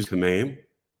sheet music name,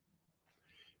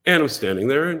 and I'm standing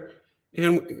there,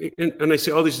 and I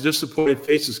see all these disappointed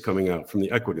faces coming out from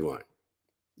the equity line.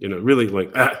 You know, really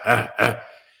like,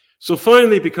 So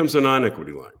finally it becomes a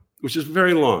non-equity line, which is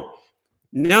very long.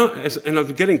 Now, and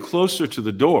I'm getting closer to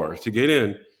the door to get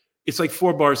in, it's like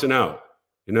 4 bars and out,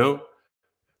 you know?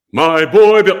 My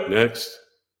boy Bill, next,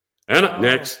 and up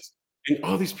next. And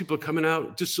all these people are coming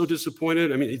out just so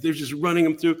disappointed. I mean, they're just running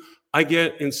them through. I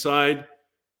get inside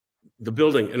the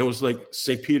building, and it was like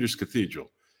St. Peter's Cathedral,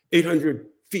 800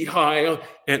 feet high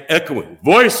and echoing,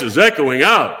 voices echoing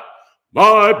out,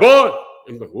 my boy.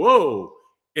 And go, whoa,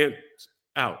 and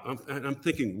out. I'm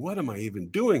thinking, what am I even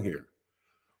doing here?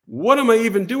 What am I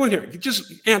even doing here?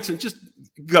 Anson, just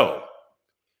go.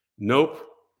 Nope.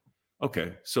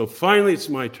 Okay, so finally it's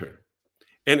my turn.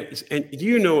 And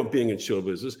you know, being in show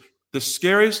business, the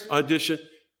scariest audition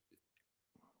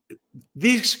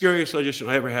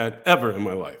I ever had in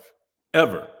my life.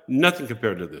 Ever. Nothing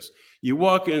compared to this. You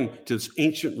walk into this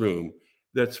ancient room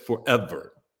that's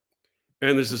forever.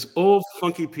 And there's this old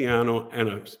funky piano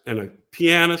and a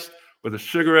pianist with a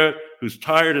cigarette who's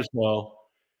tired as hell.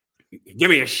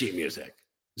 Give me your sheet music.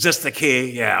 Is this the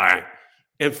key? Yeah, all right.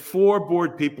 and 4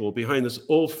 bored people behind this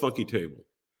old funky table,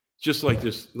 just like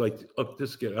this,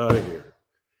 just get out of here.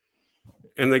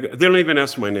 And they don't even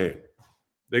ask my name.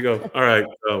 They go, all right,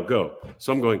 go.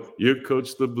 So I'm going, you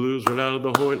coach the blues right out of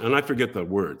the horn. And I forget the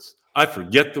words.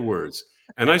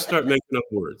 And I start making up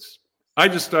words. I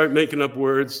just start making up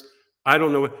words. I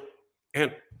don't know.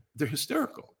 And they're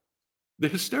hysterical.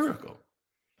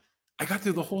 I got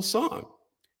through the whole song.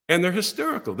 And they're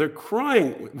hysterical. They're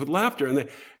crying with laughter.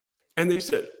 And they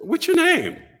said, what's your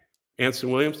name? Anson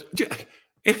Williams.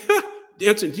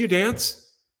 Anson, do you dance?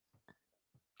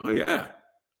 Oh, yeah.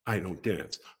 I don't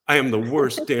dance. I am the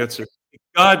worst dancer.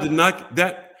 God did not,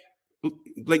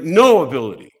 like no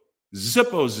ability.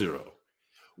 Zippo zero.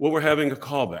 Well, we're having a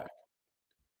callback.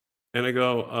 And I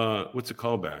go, what's a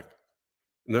callback?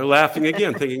 And they're laughing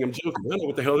again, thinking I'm joking. I don't know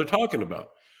what the hell they're talking about.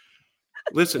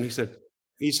 Listen, he said,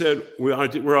 we're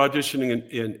auditioning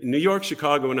in New York,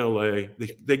 Chicago, and LA.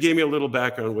 They gave me a little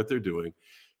background on what they're doing.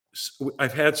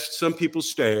 I've had some people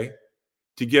stay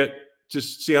to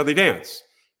see how they dance.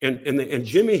 And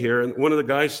Jimmy here, and one of the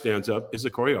guys stands up, is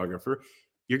the choreographer.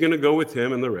 You're going to go with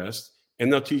him and the rest,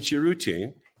 and they'll teach you a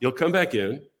routine. You'll come back in,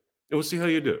 and we'll see how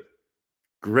you do.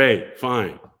 Great,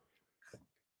 fine.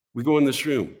 We go in this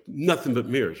room, nothing but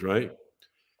mirrors, right?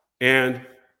 And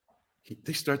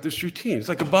they start this routine. It's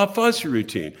like a Bob Fosse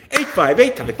routine.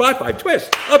 8-5, 8-5, 5-5,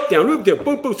 twist, up, down, loop, down,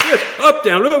 boom, boom, twist, up,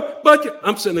 down, loop, bucket.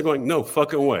 I'm sitting there going, no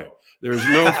fucking way. There's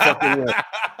no fucking way.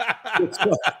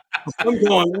 I'm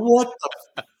going, what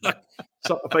the fuck?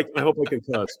 So I hope I can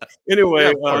cuss.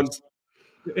 Anyway,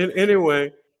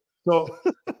 so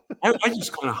I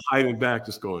just kind of hiding back,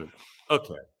 just going,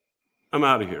 okay, I'm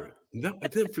out of here. And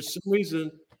then for some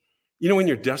reason, when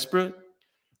you're desperate,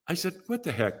 I said, what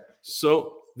the heck?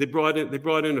 So they brought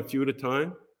in a few at a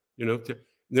time, then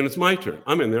it's my turn.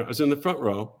 I'm in there. I was in the front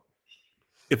row.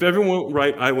 If everyone went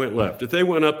right, I went left. If they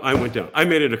went up, I went down. I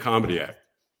made it a comedy act.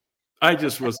 I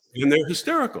just was, and they're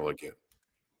hysterical again.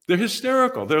 They're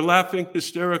hysterical. They're laughing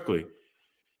hysterically.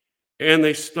 And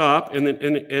they stop, and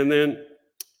then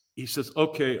he says,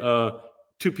 okay,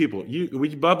 2 people.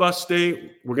 Baba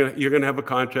stay, you're gonna have a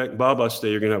contract. Baba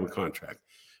stay, you're gonna have a contract.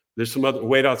 There's some other,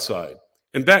 wait outside.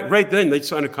 And back right then, they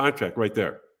signed a contract right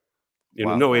there.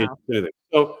 Wow. No age, anything.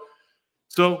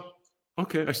 So,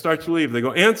 okay, I start to leave. They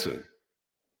go, Anson,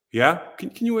 yeah?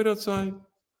 Can you wait outside?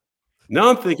 Now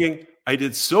I'm thinking, I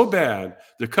did so bad.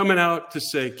 They're coming out to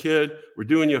say, kid, we're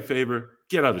doing you a favor.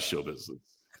 Get out of show business.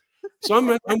 So I'm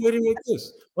waiting like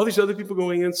this. All these other people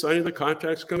going in, signing the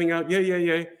contracts, coming out,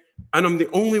 yeah. And I'm the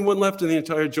only one left in the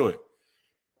entire joint.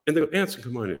 And they go, Anson,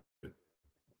 come on in.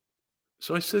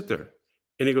 So I sit there.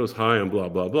 And he goes, hi, I'm blah,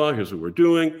 blah, blah. Here's what we're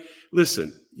doing.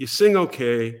 Listen, you sing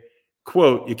okay.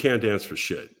 Quote, you can't dance for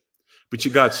shit. But you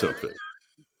got something.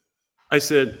 I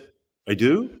said, I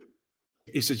do?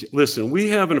 He said, listen, we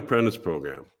have an apprentice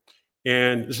program.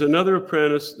 And there's another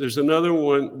apprentice. There's another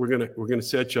one we're gonna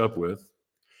set you up with.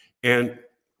 And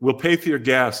we'll pay for your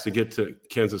gas to get to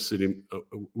Kansas City,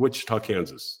 Wichita,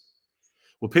 Kansas.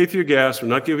 We'll pay for your gas. We're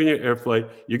not giving you an air flight.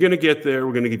 You're going to get there.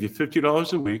 We're going to give you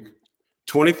 $50 a week.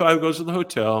 25 goes to the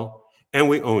hotel, and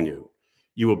we own you.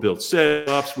 You will build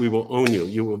setups. We will own you.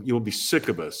 You will be sick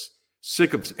of us,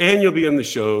 and you'll be in the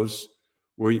shows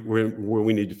where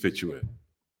we need to fit you in.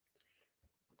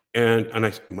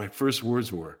 And my first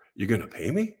words were, "You're going to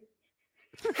pay me?"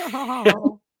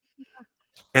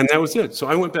 And that was it. So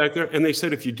I went back there, and they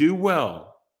said, if you do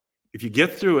well, if you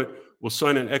get through it, we'll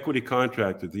sign an equity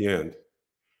contract at the end,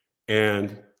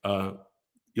 and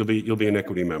you'll be an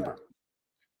equity member.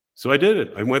 So I did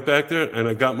it. I went back there, and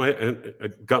I got my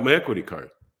equity card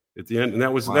at the end, and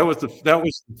that was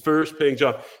the first paying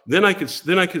job. Then I could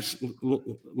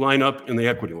line up in the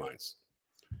equity lines.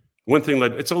 One thing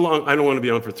led. It's a long. I don't want to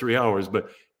be on for 3 hours, but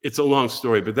it's a long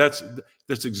story. But that's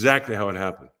exactly how it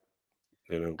happened.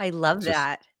 You know, I love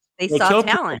that. They saw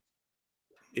talent.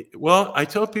 Well, I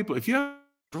tell people, if you have a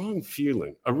strong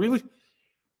feeling,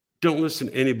 don't listen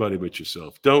to anybody but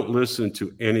yourself. Don't listen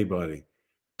to anybody.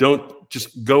 Don't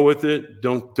just go with it.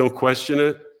 Don't question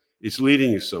it. It's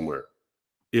leading you somewhere.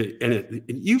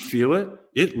 You feel it.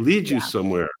 It leads you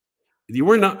somewhere.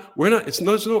 We're not.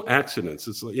 There's no accidents.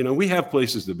 It's like, we have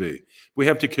places to be. We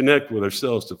have to connect with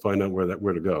ourselves to find out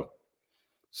where to go.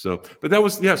 So, but that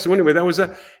was, so anyway, that was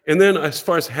that. And then as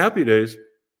far as Happy Days,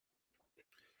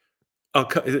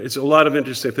 it's a lot of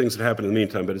interesting things that happened in the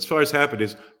meantime. But as far as Happy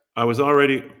Days, I was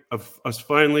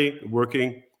finally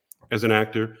working as an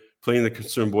actor, playing the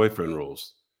concerned boyfriend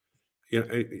roles. And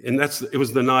it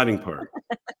was the nodding part.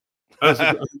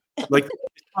 It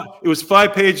was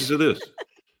 5 pages of this.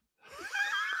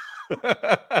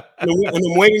 And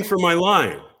I'm waiting for my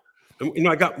line. And,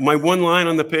 I got my one line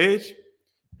on the page.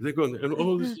 They're going, and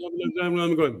this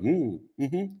I'm going,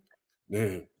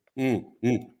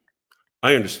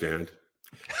 I understand.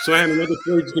 So I have another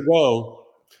page to go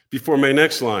before my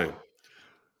next line.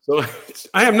 So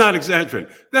I am not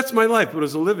exaggerating. That's my life. But it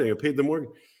was a living. I paid the mortgage.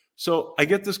 So I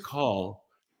get this call.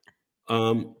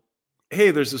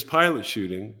 Hey, there's this pilot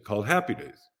shooting called Happy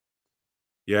Days.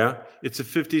 Yeah, it's a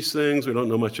 50s things. We don't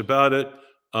know much about it.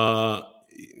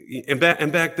 And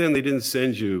back then they didn't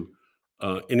send you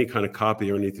any kind of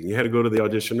copy or anything. You had to go to the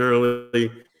audition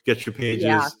early, get your pages.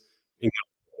 Yeah.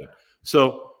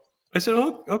 So I said,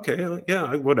 oh, okay,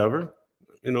 yeah, whatever.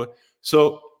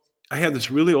 So I had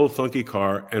this really old funky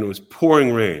car, and it was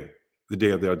pouring rain the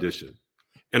day of the audition.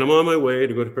 And I'm on my way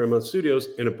to go to Paramount Studios,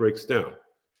 and it breaks down.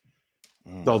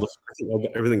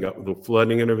 Everything got the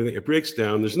flooding and everything. It breaks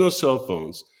down. There's no cell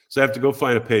phones, so I have to go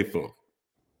find a payphone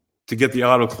to get the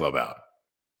auto club out.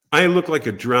 I look like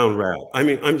a drowned rat. I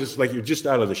mean, I'm just like, you're just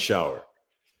out of the shower.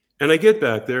 And I get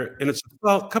back there, and it's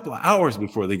about a couple of hours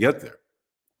before they get there.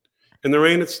 And the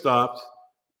rain had stopped,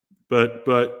 but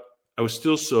I was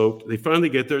still soaked. They finally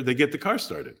get there. They get the car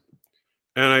started.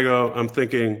 And I'm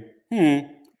thinking,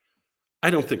 I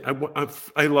don't think,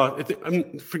 I lost.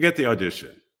 Forget the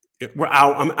audition.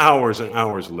 I'm hours and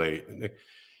hours late.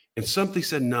 And something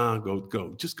said, nah,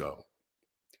 go, just go.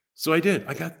 So I did.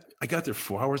 I got there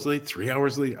 4 hours late, 3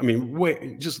 hours late. I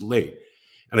mean, just late.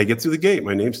 And I get through the gate.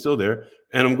 My name's still there.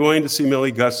 And I'm going to see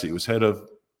Millie Gussie, who's head of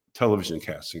television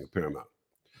casting at Paramount.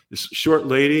 This short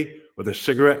lady with a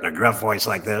cigarette and a gruff voice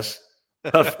like this.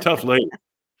 Tough lady.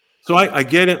 So I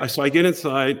get in. So I get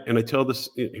inside and I tell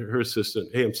her assistant,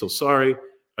 hey, I'm so sorry.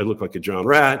 I look like a drowned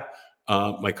rat.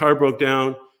 My car broke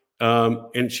down.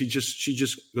 And she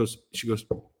goes,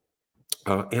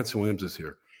 Anson Williams is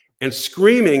here. And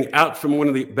screaming out from one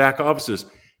of the back offices,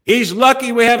 he's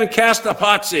lucky we haven't cast a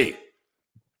potsy.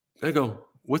 I go,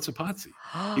 what's a potsy?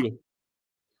 He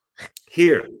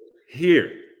goes,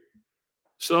 here.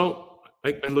 So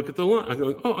I look at the line. I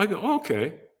go,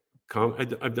 okay.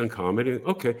 I've done comedy.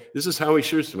 Okay, this is Howie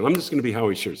Schertzman. I'm just going to be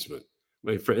Howie Schertzman.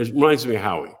 My friend, it reminds me of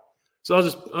Howie. So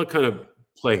I'll kind of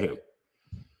play him.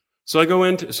 So I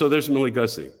go so there's Millie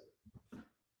Gussie.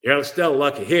 You're still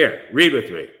lucky. Here, read with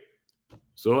me.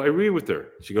 So I read with her.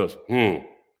 She goes,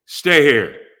 stay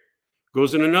here.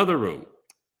 Goes in another room.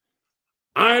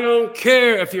 I don't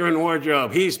care if you're in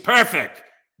wardrobe. He's perfect.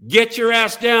 Get your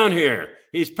ass down here.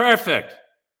 He's perfect.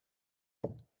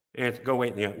 And go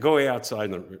way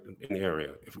outside in the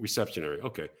area, reception area.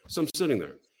 Okay, so I'm sitting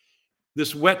there.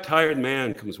 This wet, tired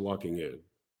man comes walking in,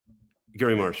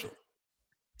 Gary Marshall.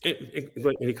 And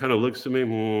he kind of looks at me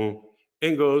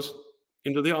and goes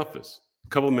into the office. A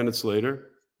couple of minutes later,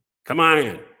 come on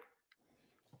in.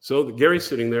 So Gary's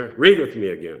sitting there, read with me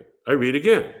again. I read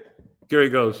again. Gary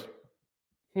goes,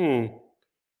 do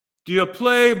you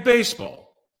play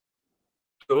baseball?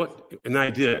 And I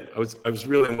did. I was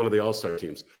really on one of the all-star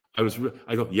teams. I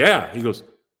go, yeah. He goes,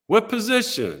 what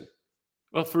position?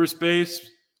 Well, first base.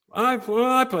 I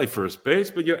play first base,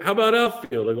 but how about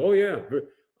outfield? I go, oh, yeah.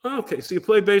 Okay, so you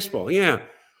play baseball. Yeah.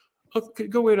 Okay,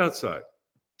 go wait outside.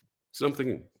 So I'm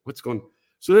thinking, what's going on?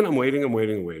 So then I'm waiting.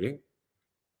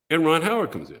 And Ron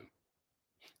Howard comes in.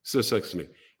 Sits next to me.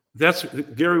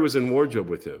 Gary was in wardrobe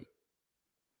with him.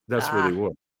 That's where they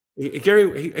were.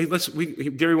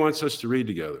 Gary wants us to read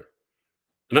together.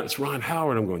 And that's Ron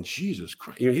Howard. I'm going, Jesus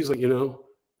Christ. He's like,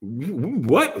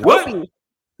 what?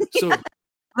 So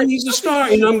he's a star.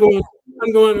 And I'm going,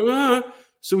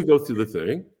 So we go through the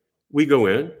thing. We go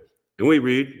in and we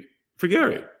read for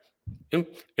Gary. And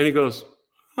he goes,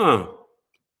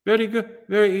 very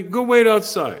good. Go wait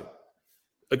outside.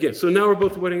 Again, so now we're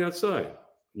both waiting outside.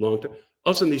 Long time.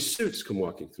 All of a sudden, these suits come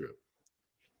walking through.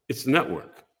 It's the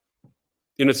network.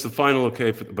 And it's the final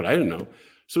okay, but I didn't know.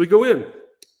 So we go in.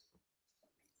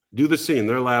 Do the scene.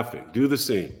 They're laughing. Do the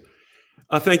scene.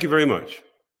 Thank you very much.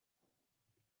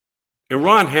 And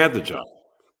Ron had the job.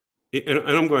 And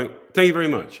I'm going, thank you very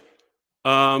much.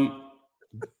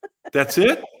 That's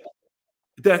it?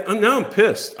 Now I'm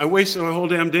pissed. I wasted my whole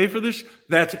damn day for this.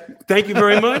 Thank you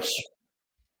very much.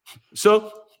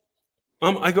 So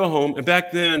I go home, and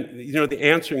back then, the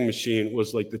answering machine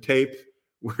was like the tape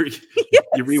where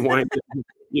you rewind it.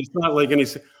 It's not like any.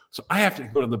 So I have to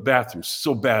go to the bathroom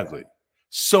so badly.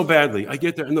 I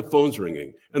get there, and the phone's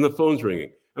ringing, and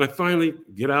I finally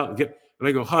get out and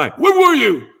I go, hi, where were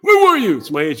you?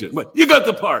 It's my agent. But you got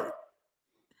the part.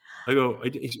 I go,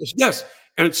 yes,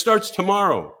 and it starts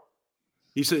tomorrow.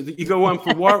 He said, you go on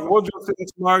for wardrobe fitting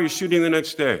tomorrow, you're shooting the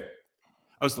next day.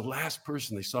 I was the last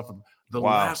person they saw for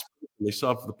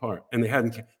the part, and they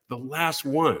hadn't the last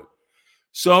one.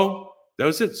 So that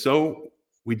was it. So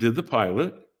we did the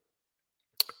pilot,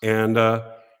 and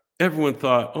everyone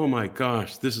thought, oh my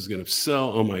gosh, this is going to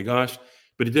sell. Oh my gosh.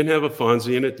 But it didn't have a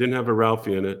Fonzie in it, didn't have a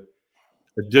Ralphie in it,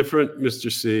 a different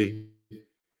Mr. C,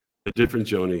 a different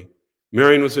Joni.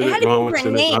 Marion was in it, Ron was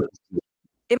in it.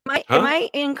 Am I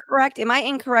incorrect? Am I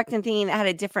incorrect in thinking it had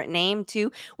a different name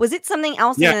too? Was it something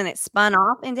else and then it spun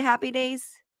off into Happy Days?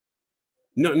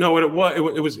 No,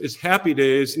 it's Happy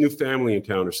Days, New Family in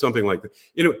Town, or something like that.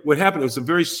 You know, what happened, it was a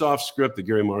very soft script that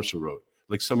Gary Marshall wrote,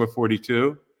 like Summer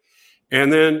 42.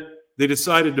 And then they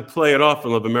decided to play it off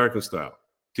in Love American Style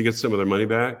to get some of their money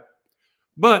back.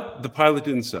 But the pilot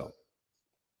didn't sell.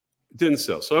 It didn't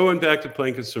sell. So I went back to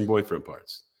playing concerned boyfriend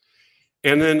parts.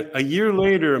 And then a year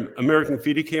later, American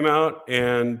Graffiti came out,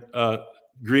 and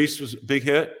Grease was a big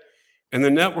hit. And the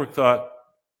network thought,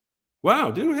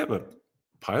 wow, didn't we have a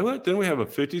pilot? Didn't we have a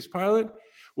 50s pilot?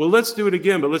 Well, let's do it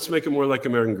again, but let's make it more like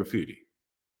American Graffiti.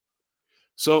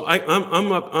 So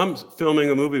I'm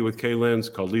filming a movie with Kay Lenz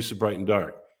called Lisa Bright and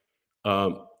Dark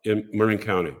in Marin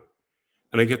County.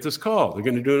 And I get this call. They're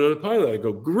going to do another pilot. I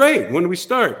go, great. When do we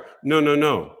start?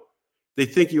 No. They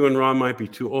think you and Ron might be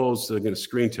too old, so they're going to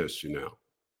screen test you now.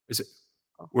 I said,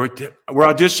 we're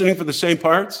auditioning for the same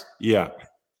parts? Yeah.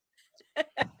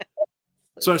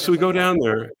 So we go down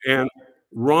there, and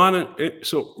Ron,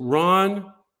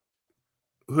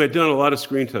 who had done a lot of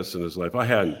screen tests in his life, I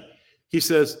hadn't. He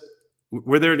says,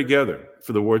 we're there together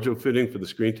for the wardrobe fitting for the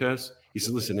screen test. He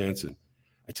said, listen, Anson,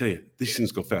 I tell you, these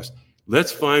things go fast.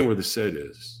 Let's find where the set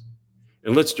is,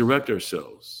 and let's direct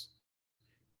ourselves.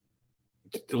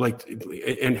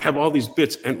 And have all these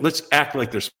bits, and let's act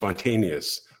like they're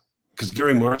spontaneous, because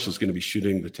Gary Marshall's going to be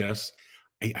shooting the test.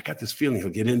 I got this feeling he'll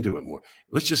get into it more.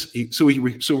 Let's just so we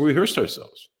rehearsed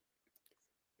ourselves,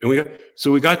 and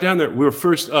we got down there. We were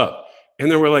first up, and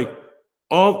there were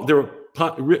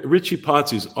Richie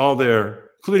Potsy's all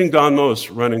there, including Don Most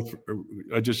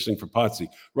auditioning for Potsy,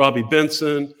 Robbie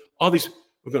Benson, all these.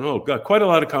 We're going, oh God, quite a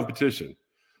lot of competition.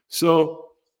 So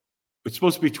it's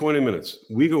supposed to be 20 minutes.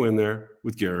 We go in there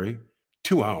with Gary,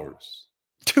 2 hours.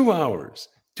 2 hours.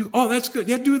 Oh, that's good.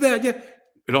 Yeah, do that. Yeah.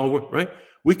 It all worked, right?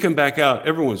 We come back out.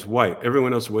 Everyone's white.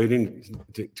 Everyone else waiting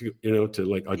to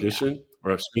like audition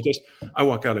or screen test. I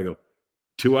walk out. I go,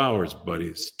 2 hours,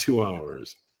 buddies. 2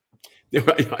 hours.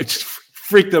 I just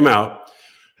freaked them out.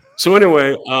 So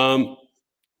anyway,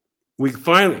 we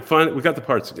finally we got the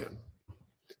parts again.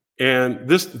 And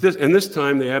this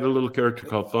time they added a little character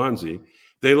called Fonzie.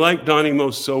 They liked Donnie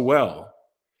Most so well,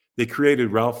 they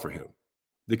created Ralph for him.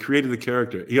 They created the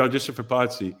character. He auditioned for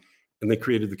Potsy, and they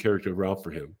created the character of Ralph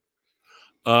for him.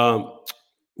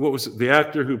 What was it? The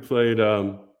actor who played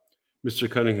Mr.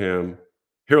 Cunningham,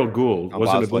 Harold Gould,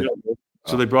 wasn't available.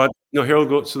 So they brought Harold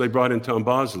Gould. So they brought in Tom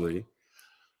Bosley.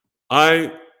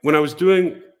 When I was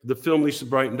doing the film Lisa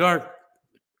Bright and Dark,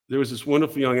 there was this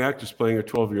wonderful young actress playing her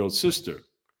 12-year-old sister,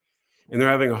 and they're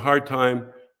having a hard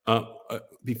time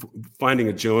finding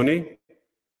a Joni.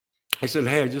 I said,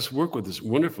 hey, I just worked with this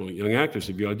wonderful young actress.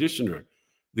 Have you auditioned her?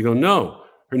 They go, no.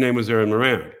 Her name was Erin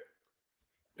Moran.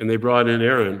 And they brought in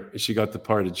Erin, and she got the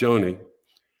part of Joni.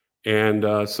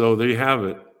 And so there you have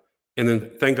it. And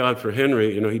then thank God for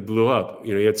Henry, he blew up.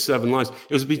 He had 7 lines.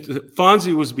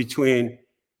 Fonzie was between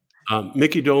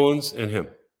Mickey Dolenz and him.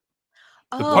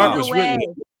 The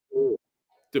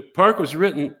part was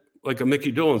written like a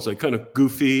Mickey Dolenz, like kind of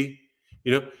goofy,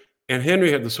 and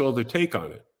Henry had this whole other take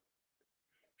on it.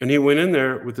 And he went in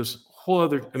there with this whole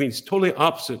other, it's totally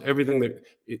opposite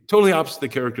totally opposite the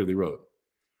character they wrote.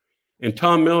 And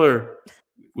Tom Miller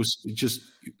was just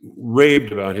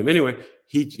raved about him. Anyway,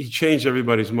 he changed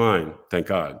everybody's mind, thank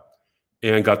God,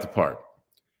 and got the part.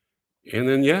 And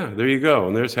then, there you go.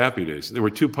 And there's Happy Days. There were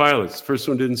 2 pilots. The first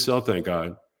one didn't sell, thank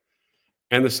God.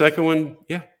 And the second one,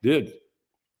 did.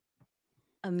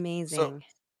 Amazing. So,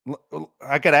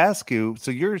 I got to ask you, so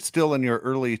you're still in your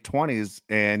early 20s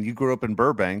and you grew up in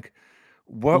Burbank.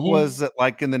 What was it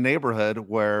like in the neighborhood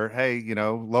where, hey,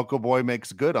 local boy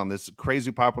makes good on this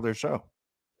crazy popular show?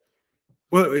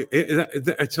 Well,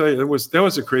 I tell you, that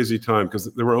was a crazy time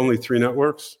because there were only 3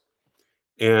 networks,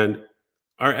 and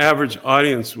our average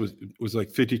audience was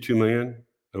like 52 million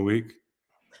a week,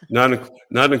 not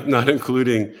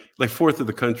including like 4th of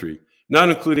the country, not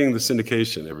including the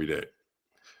syndication every day.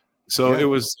 So it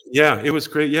was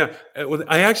great. Yeah,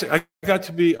 I got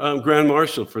to be Grand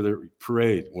Marshal for the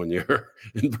parade one year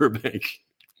in Burbank.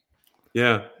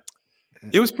 Yeah,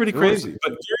 it was pretty crazy.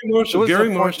 But Gary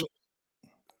Marshall.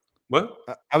 What?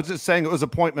 I was just saying it was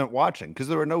appointment watching because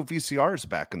there were no VCRs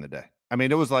back in the day.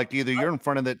 It was like either you're in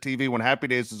front of that TV when Happy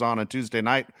Days was on Tuesday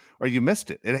night, or you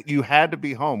missed it. You had to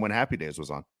be home when Happy Days was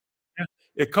on.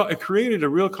 Yeah, It created a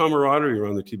real camaraderie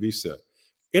around the TV set.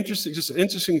 Interesting, just an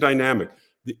interesting dynamic.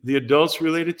 The adults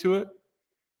related to it,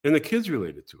 and the kids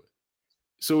related to it.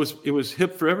 So it was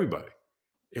hip for everybody.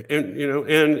 And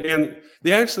and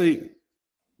they actually,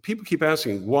 people keep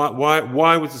asking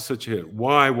why was it such a hit?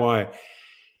 Why?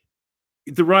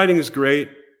 The writing is great,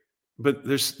 but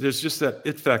there's just that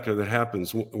it factor that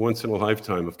happens once in a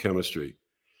lifetime of chemistry,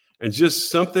 and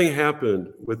just something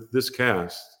happened with this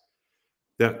cast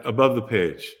that above the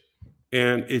page,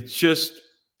 and it just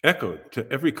echoed to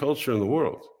every culture in the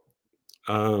world.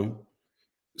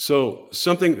 So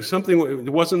something it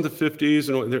wasn't the 50s,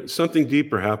 and something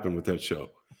deeper happened with that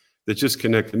show that just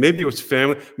connected. Maybe it was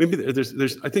family. Maybe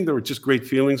there's I think there were just great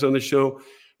feelings on the show.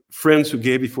 Friends who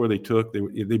gave before they took.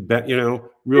 They bet,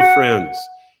 real friends,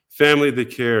 family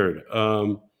that cared,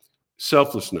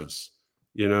 selflessness,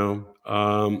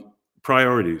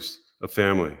 priorities of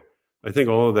family. I think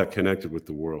all of that connected with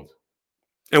the world.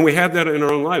 And we had that in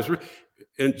our own lives.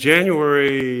 In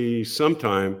January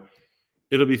sometime,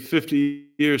 it'll be 50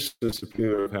 years since the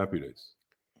premiere of Happy Days.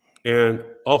 And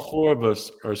all four of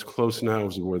us are as close now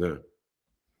as we were then.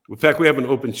 In fact, we have an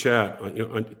open chat,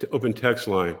 open text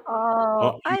line.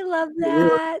 Oh, I love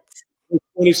that.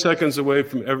 20 seconds away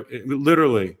from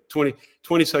literally 20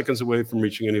 seconds away from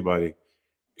reaching anybody.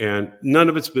 And none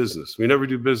of it's business. We never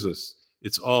do business.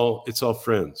 It's all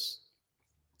friends.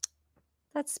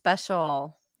 That's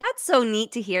special. That's so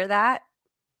neat to hear that.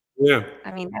 Yeah.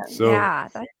 I mean, so, yeah,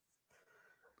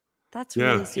 that's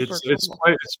really super cool. It's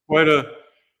quite a,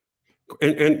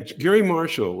 and Gary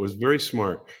Marshall was very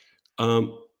smart.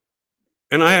 And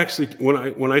I actually,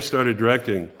 when I started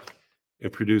directing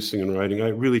and producing and writing, I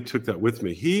really took that with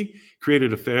me. He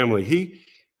created a family.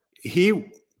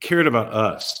 He cared about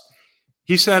us.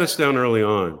 He sat us down early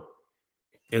on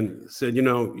and said,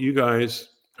 you guys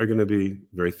are going to be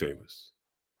very famous.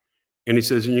 And he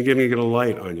says, and you're going to get a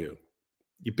light on you.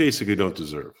 You basically don't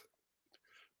deserve.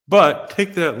 But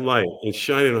take that light and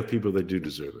shine it on people that do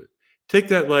deserve it. Take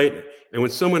that light, and when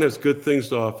someone has good things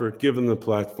to offer, give them the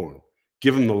platform.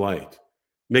 Give them the light.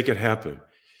 Make it happen.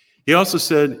 He also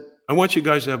said, I want you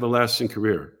guys to have a lasting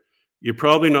career. You're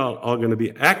probably not all going to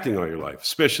be acting all your life,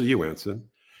 especially you, Anson.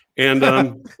 And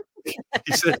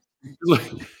he said, look,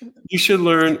 you should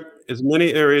learn as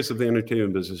many areas of the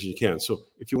entertainment business as you can. So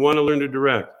if you want to learn to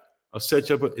direct, I'll set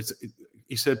you up.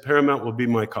 He said, Paramount will be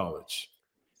my college.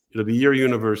 It'll be your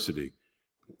university.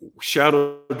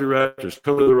 Shadow directors,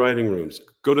 go to the writing rooms,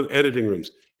 go to the editing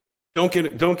rooms. Don't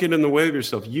get in the way of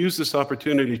yourself. Use this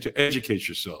opportunity to educate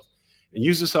yourself, and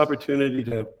use this opportunity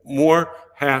to have more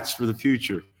hats for the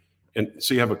future, and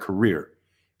so you have a career.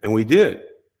 And we did.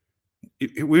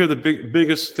 We are the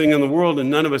biggest thing in the world, and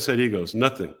none of us had egos.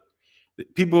 Nothing.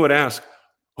 People would ask,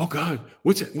 "Oh God,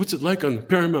 what's it like on the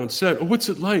Paramount set? Oh, what's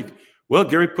it like?" Well,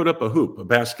 Gary put up a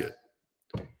basket,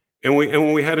 and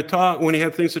when we had to talk, when he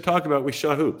had things to talk about, we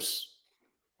shot hoops.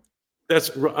 That's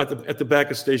at the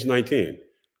back of stage 19.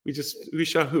 We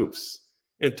shot hoops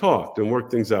and talked and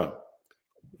worked things out.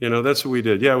 That's what we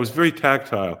did. Yeah, it was very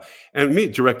tactile. And me,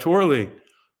 directorially,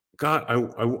 God,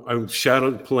 I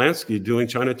shadowed Polanski doing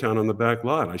Chinatown on the back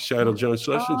lot. I shadowed John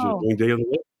Schlesinger doing Day of the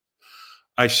Dead.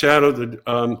 I shadowed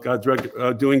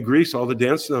director doing Grease, all the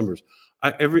dance numbers.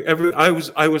 My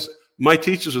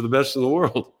teachers are the best in the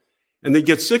world, and they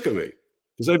get sick of me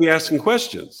because I'd be asking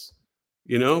questions,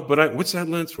 But what's that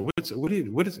lens for?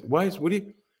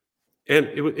 And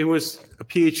it was a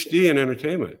PhD in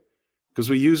entertainment, because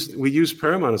we used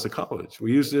Paramount as a college.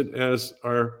 We used it as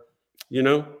our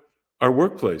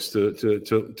workplace to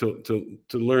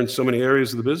learn so many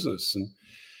areas of the business. And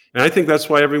I think that's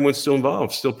why everyone's still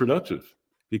involved, still productive,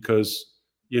 because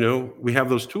we have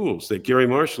those tools that Gary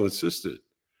Marshall insisted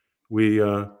we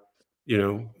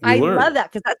I learn. love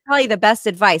that, because that's probably the best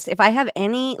advice. If I have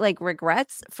any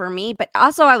regrets for me, but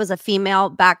also I was a female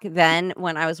back then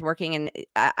when I was working, and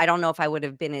I don't know if I would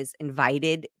have been as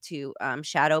invited to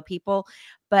shadow people,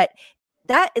 but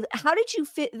how did you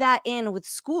fit that in with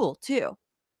school too?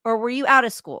 Or were you out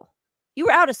of school? You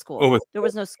were out of school. There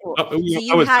was no school. I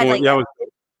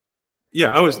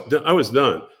was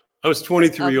done. I was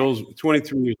 23 years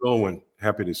old when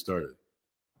Happy Days started.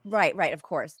 Right, of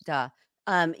course. Duh.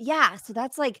 So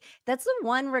that's the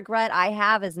one regret I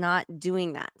have, is not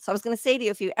doing that. So I was going to say to you,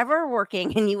 if you ever are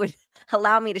working and you would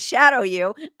allow me to shadow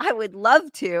you, I would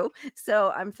love to.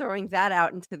 So I'm throwing that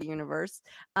out into the universe.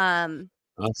 Awesome.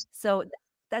 So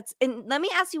and let me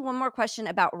ask you one more question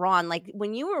about Ron.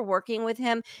 When you were working with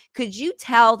him, could you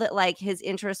tell that his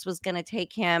interest was going to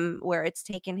take him where it's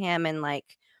taken him, and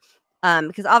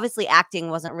because obviously acting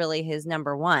wasn't really his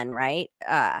number one, right?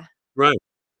 Right.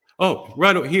 Oh,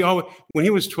 right. When he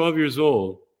was 12 years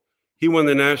old, he won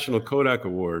the National Kodak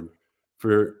Award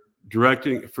for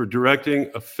directing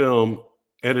a film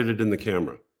edited in the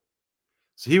camera.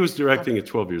 So he was directing at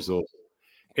 12 years old,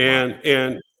 and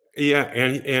he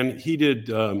did.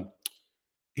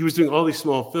 He was doing all these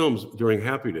small films during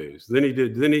Happy Days.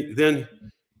 Then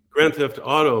Grand Theft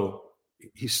Auto.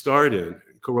 He starred in,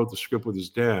 co-wrote the script with his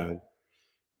dad,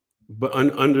 but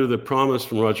under the promise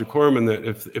from Roger Corman that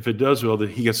if it does well,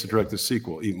 that he gets to direct the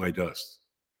sequel, Eat My Dust.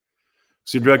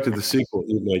 So he directed the sequel,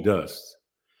 Eat My Dust,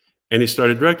 and he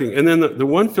started directing. And then the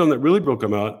one film that really broke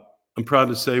him out, I'm proud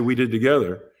to say we did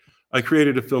together. I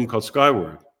created a film called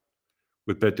Skyward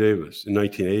with Bette Davis in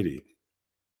 1980.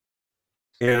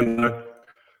 And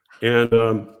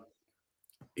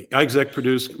I exec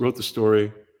produced, wrote the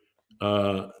story,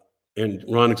 and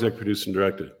Ron exec produced and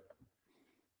directed.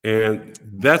 And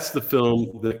that's the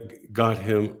film that got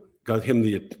him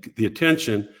the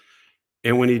attention.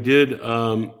 And when he did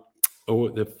the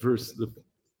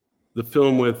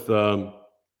film with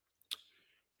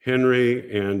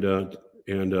Henry and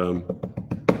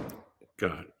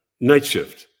Night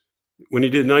Shift. When he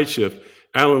did Night Shift,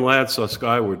 Alan Ladd saw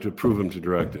Skyward to approve him to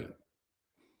direct it.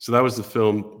 So that was the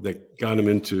film that got him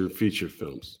into feature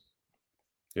films.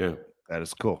 Yeah. That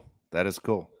is cool. That is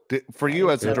cool. For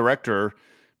you as a director,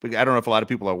 I don't know if a lot of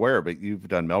people are aware, but you've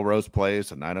done Melrose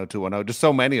Place and 90210, just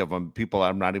so many of them. People,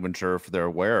 I'm not even sure if they're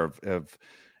aware of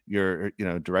your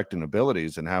directing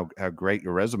abilities and how great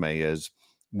your resume is.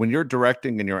 When you're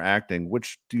directing and you're acting,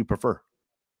 which do you prefer?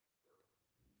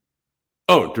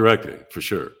 Oh, directing for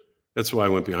sure. That's why I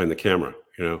went behind the camera.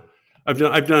 I've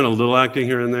done a little acting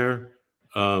here and there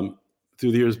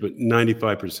through the years, but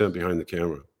 95% behind the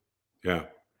camera. Yeah.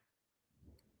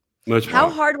 Much How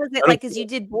more. hard was it? Like, because you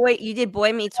did Boy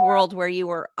Meets World, where you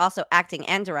were also acting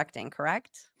and directing,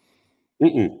 correct?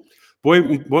 Boy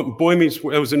Meets. It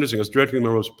was interesting. I was directing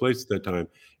Melrose Place at that time,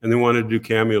 and they wanted to do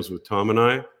cameos with Tom and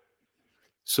I.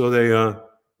 So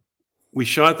we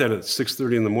shot that at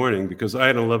 6:30 in the morning because I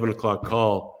had an 11 o'clock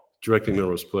call directing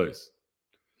Melrose Place.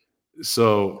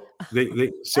 So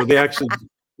they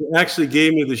actually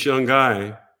gave me this young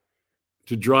guy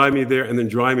to drive me there and then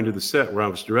drive me to the set where I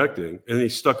was directing. And he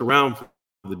stuck around for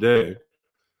the day.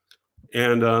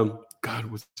 And God,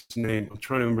 what's his name? I'm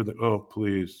trying to remember oh,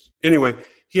 please. Anyway,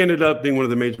 he ended up being one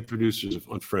of the major producers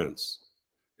on Friends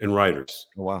and writers.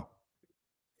 Oh, wow.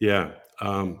 Yeah.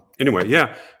 Anyway,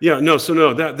 yeah. No,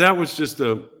 that was just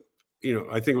I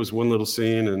think it was one little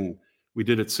scene, and we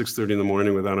did it 6:30 in the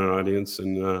morning without an audience.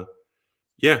 And and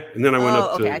then I went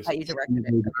up to. I thought you directed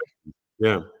it.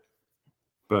 Yeah.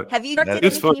 But have you directed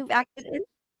anything you've acted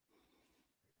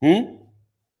in?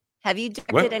 Have you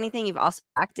directed anything you've also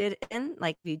acted in?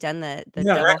 Like, have you done the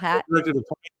double hat?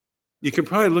 You can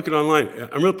probably look it online.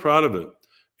 I'm real proud of it.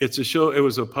 It's a show. It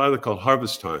was a pilot called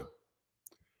Harvest Time,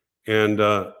 and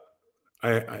I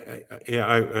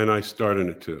starred in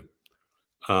it too.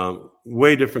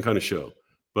 Way different kind of show,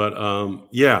 but I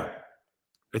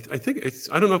think it's.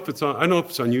 I don't know if it's on. I don't know if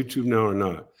it's on YouTube now or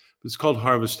not. But it's called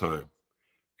Harvest Time.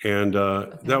 And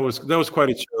that was quite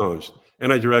a challenge.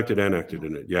 And I directed and acted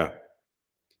in it. Yeah.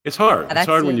 It's hard. It's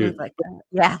hard when you like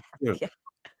yeah.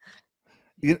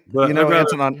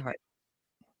 Anson,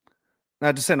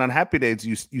 now just saying, on Happy Days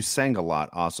you sang a lot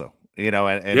also. And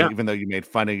even though you made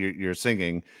fun of your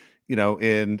singing,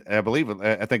 in I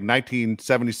think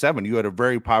 1977 you had a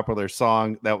very popular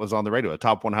song that was on the radio, a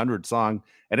top 100 song.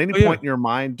 At any point in your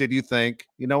mind did you think,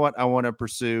 you know what, I want to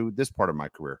pursue this part of my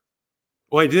career?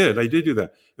 Well, I did do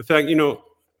that. In fact,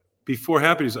 before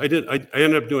Happy Days, I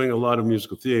ended up doing a lot of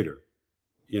musical theater,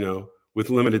 with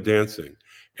limited dancing.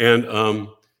 And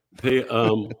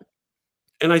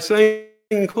and I sang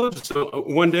in clubs. So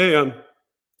one day,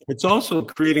 it's also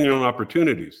creating your own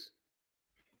opportunities.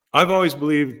 I've always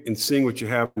believed in seeing what you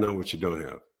have, not what you don't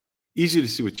have. Easy to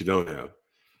see what you don't have.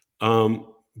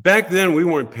 Back then, we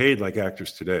weren't paid like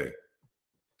actors today.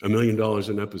 $1 million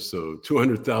an episode,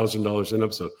 $200,000 an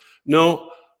episode. No,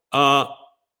 I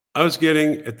was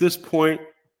getting, at this point,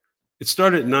 it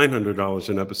started at $900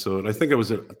 an episode. I think I was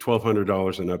at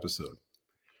 $1,200 an episode.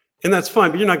 And that's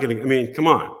fine, but you're not getting, come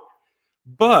on.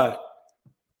 But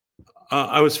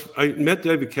I met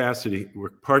David Cassidy,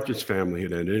 where Partridge Family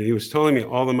had ended, and he was telling me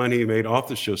all the money he made off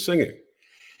the show singing.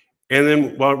 And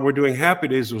then while we're doing Happy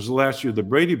Days, it was the last year of the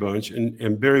Brady Bunch,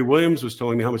 and Barry Williams was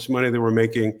telling me how much money they were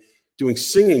making doing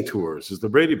singing tours as the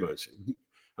Brady Bunch. And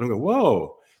I go,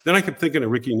 whoa. Then I kept thinking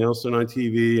of Ricky Nelson on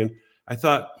TV, and I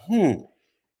thought,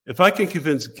 if I can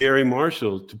convince Gary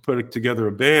Marshall to put together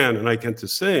a band and I get to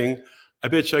sing, I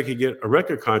bet you I could get a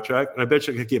record contract, and I bet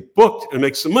you I could get booked and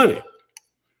make some money.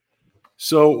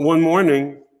 So one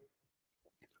morning,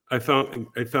 I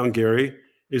found Gary.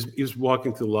 He was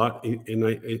walking through the lot, and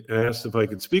I asked if I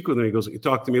could speak with him. He goes, "You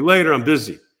talk to me later. I'm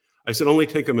busy." I said, "Only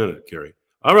take a minute, Gary."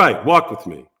 "All right, walk with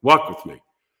me. Walk with me."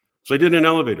 So I did an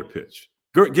elevator pitch.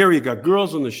 "Gary, you got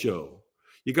girls on the show.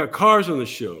 You got cars on the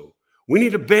show. We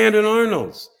need a band in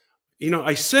Arnold's.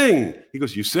 I sing." He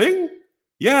goes, "You sing?"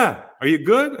 "Yeah." "Are you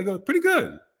good?" I go, "Pretty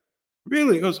good."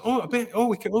 "Really?" He goes, "Oh, a band. Oh,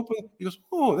 we can open." He goes,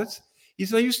 "Oh, that's." He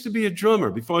said, "I used to be a drummer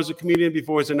before I was a comedian,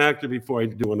 before I was an actor, before I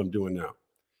do what I'm doing now."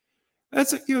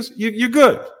 That's it. He goes, "You're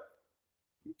good."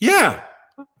 "Yeah.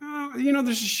 There's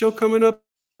a show coming up.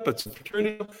 It's a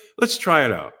fraternity. Let's try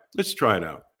it out. Let's try it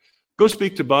out. Go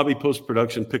speak to Bobby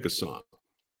post-production, pick a song."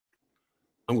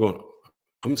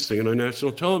 I'm singing on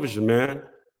national television, man.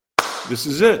 This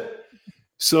is it.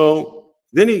 So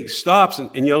then he stops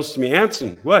and yells to me,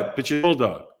 "Anson, what? Pitch a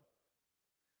bulldog."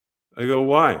 I go,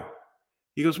 "Why?"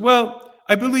 He goes, "Well,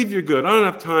 I believe you're good. I don't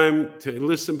have time to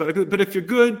listen, but if you're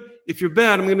good, if you're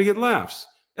bad, I'm going to get laughs.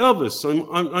 Elvis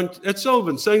on Ed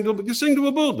Sullivan sing to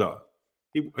a bulldog."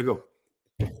 I go,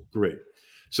 "Great."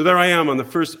 So there I am on the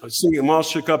first singing "I'm All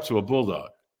Shook Up" to a bulldog.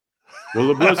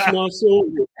 "Well, bless my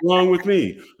soul, along with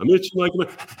me. I'm itching like a,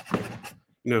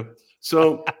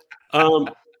 So,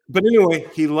 but anyway,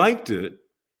 he liked it.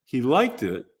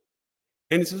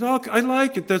 And he says, "Oh, I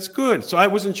like it. That's good." So I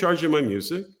was in charge of my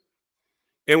music.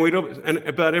 And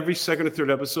about every second or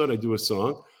third episode, I do a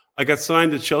song. I got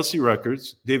signed to Chelsea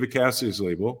Records, David Cassidy's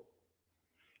label.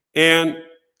 And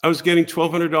I was getting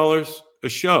 $1,200 a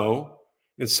show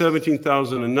and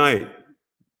 $17,000 a night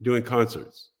doing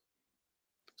concerts.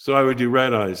 So I would do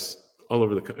red eyes all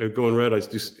over go on red eyes,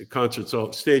 do concerts,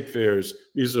 all state fairs,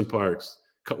 amusement parks,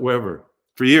 wherever,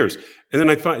 for years. And then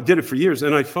I did it for years.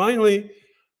 And I finally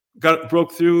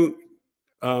broke through.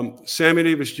 Sammy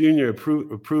Davis Jr.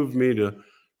 approved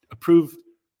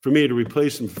for me to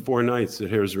replace him for 4 nights at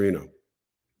Harris Reno.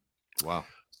 Wow.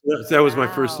 So that was my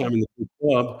first time in the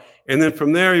club. And then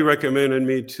from there, he recommended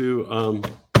me to,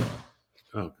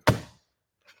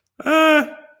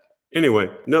 anyway,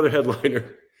 another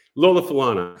headliner, Lola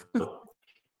Falana,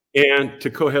 and to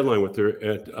co-headline with her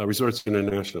at Resorts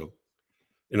International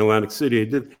in Atlantic City. I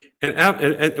did,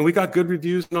 and we got good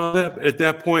reviews and all that. At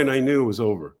that point, I knew it was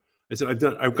over. I said,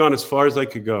 I've gone as far as I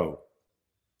could go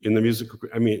in the musical.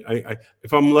 I mean,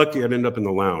 if I'm lucky, I'd end up in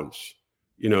the lounge,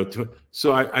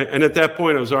 So and at that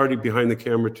point, I was already behind the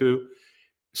camera too.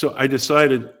 So I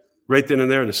decided right then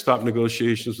and there to stop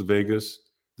negotiations with Vegas,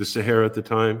 the Sahara at the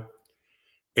time,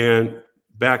 and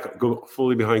go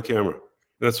fully behind camera. And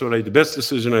that's what I did. The best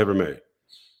decision I ever made.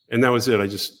 And that was it. I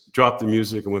just dropped the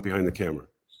music and went behind the camera.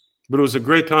 But it was a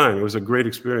great time. It was a great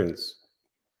experience.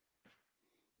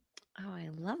 Oh, I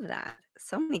love that.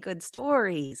 So many good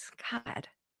stories. God.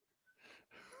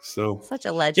 So such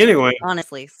a legend. Anyway,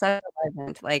 honestly, such a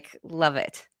legend. Like, love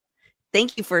it.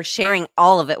 Thank you for sharing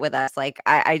all of it with us. Like,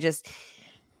 I just,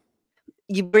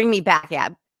 you bring me back. Yeah,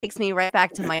 it takes me right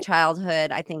back to my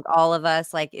childhood. I think all of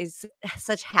us, like, is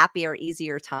such happier,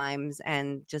 easier times,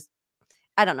 and just,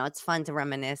 I don't know. It's fun to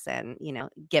reminisce and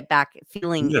get back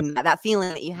feeling that feeling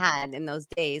that you had in those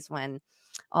days when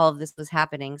all of this was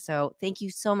happening. So thank you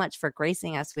so much for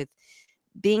gracing us with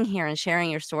being here and sharing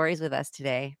your stories with us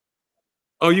today.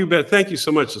 Oh, you bet. Thank you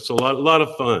so much. It's a lot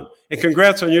of fun. And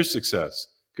congrats on your success.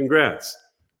 Congrats.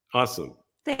 Awesome.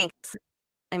 Thanks.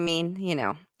 I mean,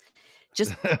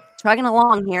 just trugging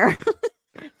along here.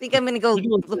 I think I'm going to go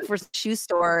look for a shoe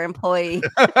store employee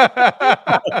this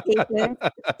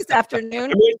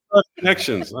afternoon. I made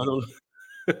connections. I don't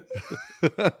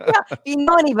Yeah, if you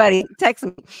know anybody, text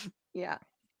me. Yeah.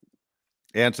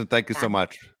 Anson, thank you so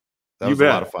much. That You was bet.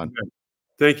 a lot of fun.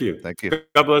 Thank you. Thank you.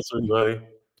 God bless everybody.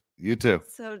 You too.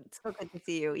 So good to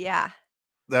see you. Yeah.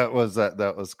 That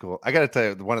was cool. I got to tell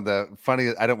you, one of the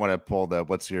funniest. I don't want to pull the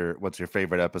what's your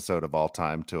favorite episode of all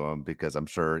time to him, because I'm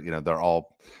sure they're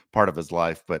all part of his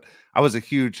life. But I was a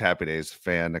huge Happy Days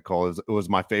fan, Nicole. It was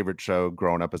my favorite show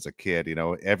growing up as a kid.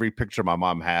 Every picture my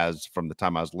mom has from the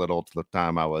time I was little to the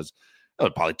time I was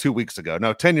probably 2 weeks ago.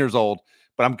 No, 10 years old.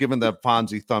 But I'm giving the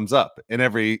Fonzie thumbs up in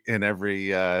every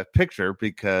picture,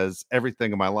 because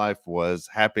everything in my life was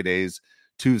Happy Days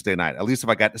Tuesday night. At least if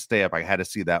I got to stay up, I had to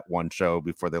see that one show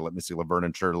before they let me see Laverne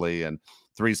and Shirley and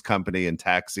Three's Company and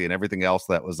Taxi and everything else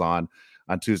that was on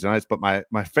Tuesday nights. But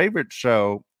my favorite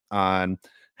show on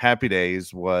Happy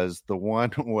Days was the one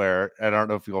where, I don't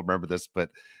know if you'll remember this, but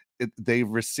they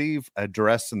received a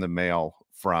dress in the mail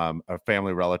from a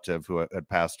family relative who had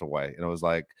passed away. And it was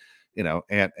like,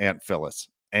 Aunt Phyllis.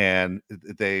 And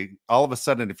they, all of a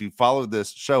sudden, if you follow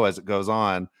this show as it goes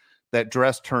on, that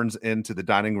dress turns into the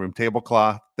dining room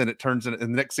tablecloth. Then it turns in, and the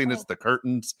next scene it's the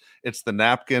curtains, it's the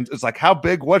napkins. It's like, how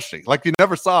big was she? Like, you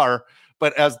never saw her,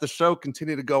 but as the show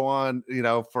continued to go on,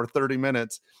 for 30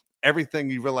 minutes, everything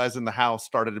you realize in the house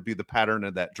started to be the pattern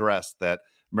of that dress that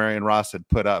Marion Ross had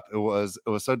put up. It was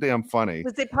so damn funny.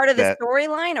 Was it part of the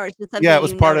storyline, or is it something? Yeah, it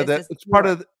was part of that. It's part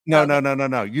of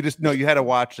no. You just know, you had to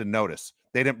watch and notice.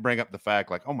 They didn't bring up the fact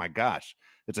like, oh my gosh,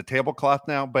 it's a tablecloth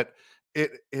now, but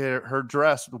her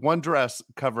dress, one dress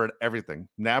covered everything: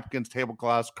 napkins,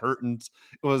 tablecloths, curtains.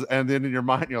 It was, and then in your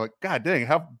mind you're like, God dang,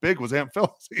 how big was Aunt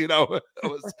Phyllis? It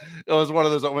was one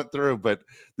of those that went through. But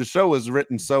the show was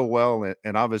written so well,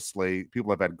 and obviously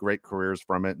people have had great careers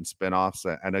from it and spinoffs.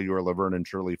 I know you were a Laverne and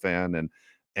Shirley fan, and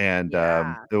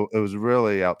it was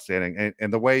really outstanding.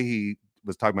 And the way he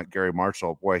was talking about Gary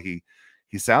Marshall, boy, he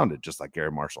sounded just like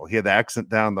Gary Marshall. He had the accent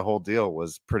down. The whole deal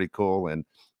was pretty cool. And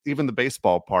even the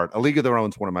baseball part, A League of Their Own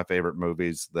is one of my favorite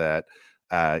movies that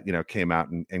came out,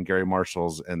 and Gary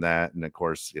Marshall's in that. And of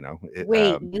course,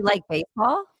 wait, you like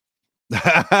baseball?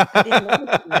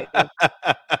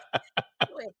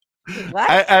 What?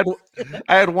 I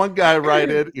had one guy write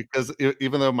in, because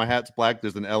even though my hat's black,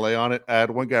 there's an LA on it. I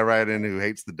had one guy write in who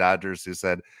hates the Dodgers, who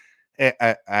said, hey,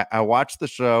 I watched the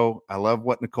show. I love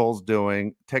what Nicole's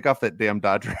doing. Take off that damn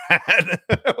Dodger hat.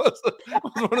 It was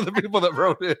one of the people that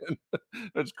wrote in,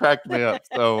 which cracked me up.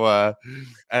 So I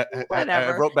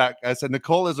wrote back. I said,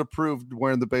 Nicole is approved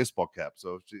wearing the baseball cap.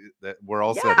 So we're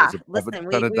all set. Listen,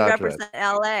 we represent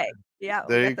LA. Yeah,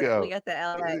 there you go. We got the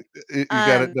LA. You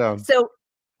got it down.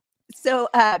 So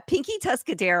Pinky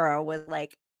Tuscadero was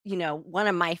like, one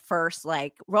of my first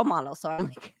like role models. So I'm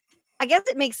like, I guess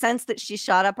it makes sense that she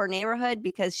shot up her neighborhood,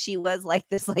 because she was like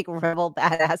this like rebel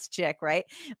badass chick, right?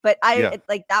 But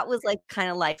that was like kind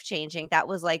of life changing. That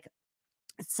was like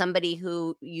somebody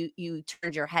who you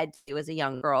turned your head to as a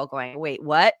young girl, going, wait,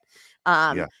 what?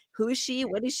 Who is she?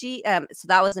 What is she? So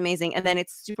that was amazing. And then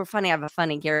it's super funny. I have a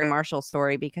funny Gary Marshall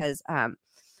story, because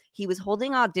he was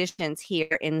holding auditions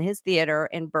here in his theater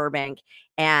in Burbank,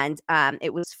 and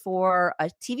it was for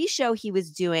a TV show he was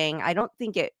doing. I don't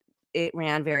think it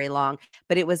ran very long,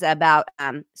 but it was about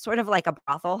sort of like a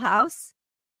brothel house.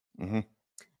 Mm-hmm.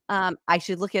 I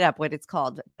should look it up what it's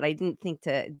called, but I didn't think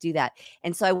to do that.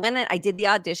 And so I went and I did the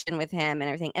audition with him and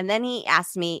everything. And then he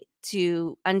asked me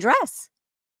to undress.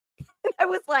 I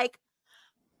was like,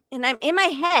 and I'm in my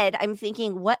head, I'm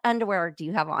thinking, what underwear do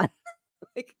you have on?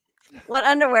 Like, what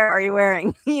underwear are you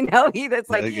wearing? That's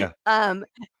like,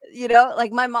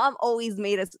 like my mom always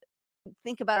made us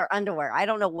think about our underwear. I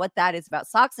don't know what that is about.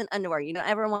 Socks and underwear. You don't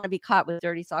ever want to be caught with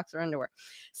dirty socks or underwear.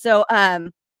 So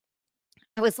I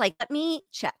was like, let me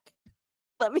check.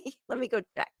 Let me go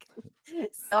check.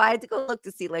 So I had to go look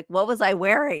to see like what was I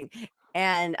wearing.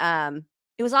 And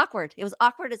it was awkward. It was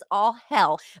awkward as all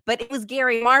hell. But it was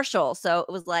Gary Marshall. So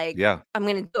it was like, I'm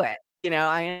gonna do it.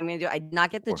 I'm gonna do it. I did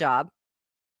not get the job.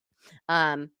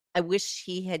 I wish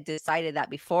he had decided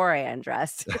that before I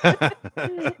undressed.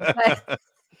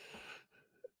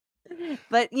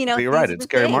 But you're right, it's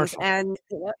Gary Marshall, and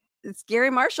it's Gary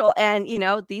Marshall, and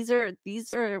these are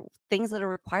things that are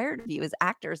required of you as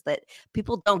actors that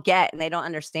people don't get and they don't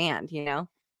understand.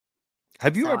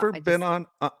 Have you ever been on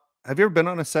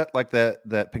a set like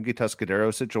that Pinky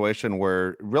Tuscadero situation,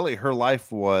 where really her life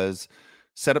was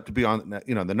set up to be on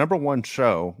the number one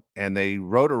show, and they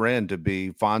wrote her in to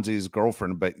be Fonzie's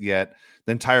girlfriend, but yet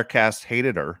the entire cast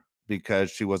hated her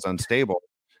because she was unstable?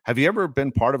 Have you ever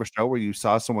been part of a show where you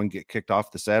saw someone get kicked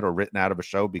off the set or written out of a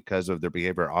show because of their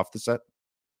behavior off the set?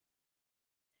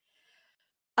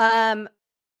 I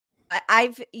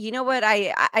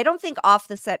don't think off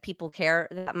the set people care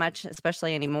that much,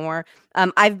 especially anymore.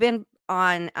 I've been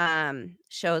on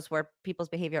shows where people's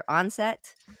behavior on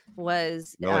set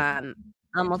was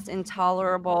almost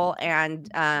intolerable and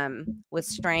was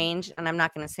strange. And I'm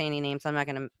not going to say any names. I'm not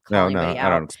going to call anybody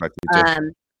out. I don't expect you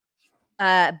to.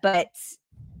 But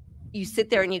you sit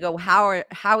there and you go, how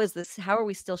is this? How are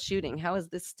we still shooting? How is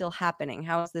this still happening?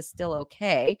 How is this still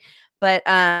okay? But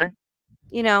when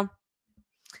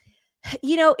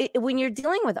you're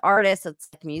dealing with artists, it's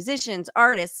like musicians,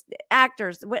 artists,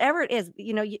 actors, whatever it is,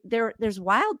 there's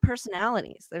wild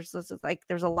personalities. There's a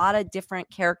lot of different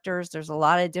characters. There's a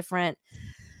lot of different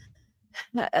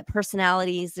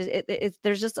personalities.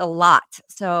 There's just a lot.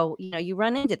 So, you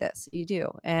run into this, you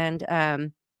do. And I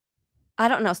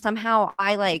don't know, somehow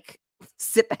I like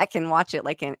sit back and watch it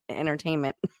like an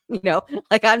entertainment,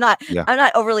 like I'm not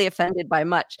overly offended by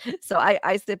much. So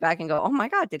I sit back and go, oh my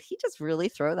God, did he just really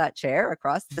throw that chair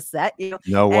across the set?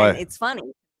 No way. It's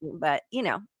funny, but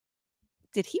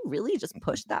did he really just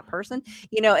push that person?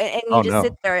 You know, and you Oh just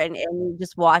sit no. there and you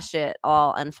just watch it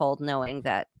all unfold, knowing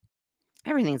that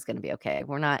everything's going to be okay.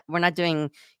 We're not doing,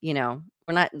 you know,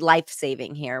 we're not life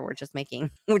saving here. We're just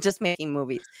making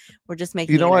movies. We're just You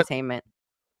making know what? entertainment.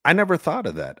 I never thought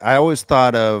of that. I always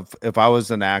thought of if I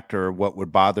was an actor, what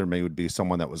would bother me would be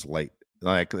someone that was late.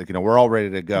 Like you know, we're all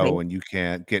ready to go Right. and you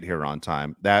can't get here on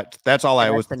time. That's all Yeah, I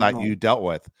always that's thought you annoying. dealt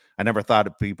with. I never thought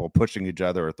of people pushing each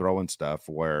other or throwing stuff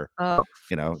where, Oh,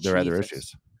 you know, there are other Jesus.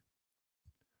 issues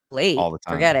Late. all the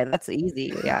time. Forget it. That's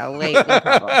easy. Yeah, late, no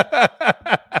problem.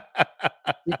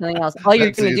 Do something else. All you're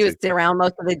That's going to do is easy. sit around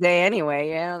most of the day anyway.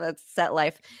 Yeah, that's set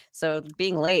life. So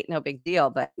being late, no big deal.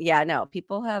 But yeah, no,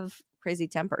 people have crazy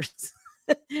tempers.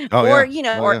 Oh Or, yeah. you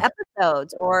know, Oh or yeah.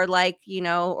 episodes, or like, you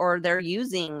know, or they're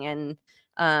using, and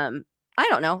I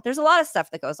don't know. There's a lot of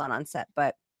stuff that goes on set,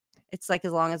 but it's like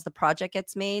as long as the project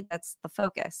gets made, that's the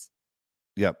focus.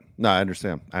 Yep. No, I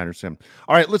understand. I understand.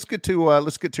 All right, let's get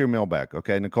to your mailbag.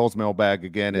 Okay, Nicole's mailbag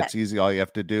again. Yes. It's easy. All you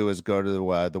have to do is go to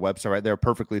the website right there,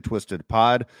 Perfectly Twisted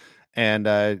Pod, and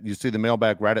you see the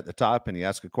mailbag right at the top, and you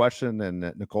ask a question, and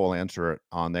Nicole will answer it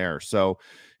on there. So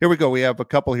here we go. We have a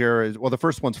couple here. Well, the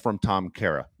first one's from Tom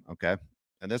Kara. Okay.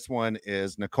 And this one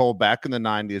is Nicole. Back in the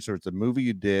 90s, there was a movie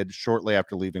you did shortly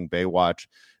after leaving Baywatch.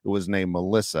 It was named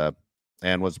Melissa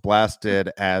and was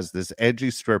blasted as this edgy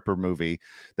stripper movie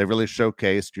that really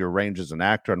showcased your range as an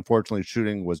actor. Unfortunately,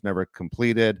 shooting was never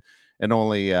completed, and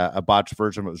only a botched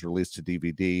version was released to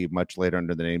DVD much later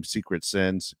under the name Secret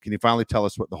Sins. Can you finally tell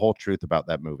us what the whole truth about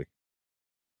that movie?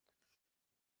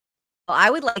 Well,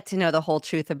 I would like to know the whole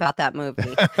truth about that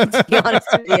movie, to be honest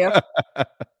with you.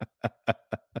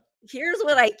 Here's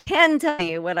what I can tell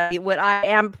you, what I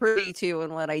am privy to,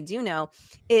 and what I do know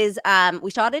is we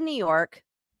shot in New York.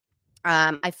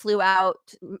 I flew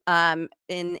out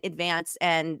in advance,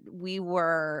 and we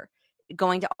were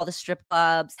going to all the strip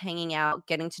clubs, hanging out,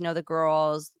 getting to know the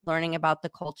girls, learning about the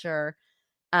culture,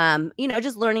 you know,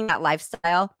 just learning that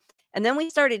lifestyle. And then we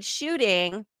started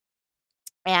shooting,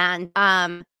 and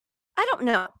I don't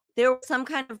know, there was some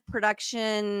kind of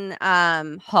production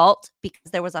halt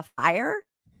because there was a fire.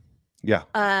 Yeah.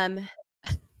 There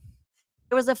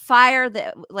was a fire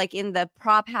that like in the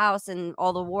prop house and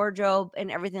all the wardrobe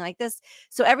and everything like this.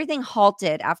 So everything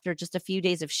halted after just a few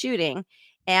days of shooting.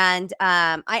 And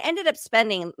I ended up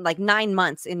spending like 9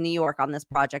 months in New York on this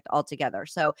project altogether.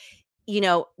 So, you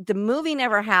know, the movie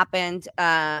never happened,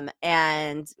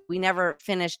 and we never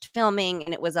finished filming,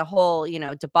 and it was a whole, you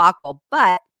know, debacle.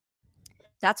 But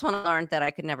that's when I learned that I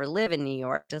could never live in New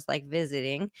York, just like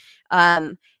visiting.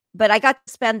 But I got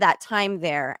to spend that time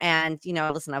there. And, you know,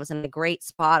 listen, I was in a great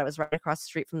spot. I was right across the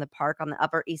street from the park on the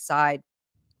Upper East Side.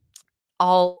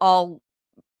 All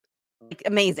like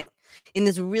amazing. In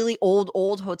this really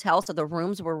old hotel. So the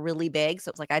rooms were really big. So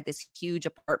it was like I had this huge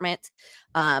apartment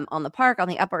on the park on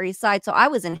the Upper East Side. So I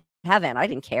was in heaven. I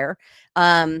didn't care.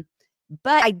 But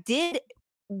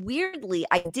weirdly,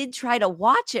 I did try to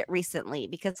watch it recently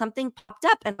because something popped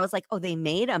up and I was like, oh, they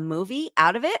made a movie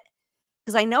out of it.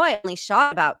 Because I know I only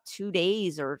shot about 2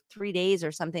 days or 3 days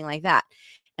or something like that.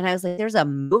 And I was like, there's a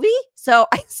movie? So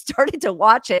I started to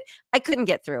watch it. I couldn't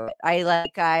get through it.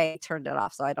 I turned it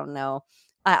off. So I don't know.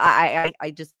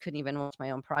 I just couldn't even watch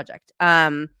my own project.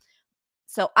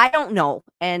 So I don't know.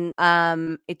 And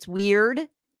it's weird.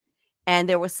 And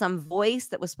there was some voice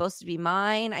that was supposed to be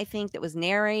mine, I think, that was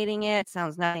narrating it.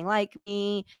 Sounds nothing like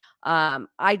me. I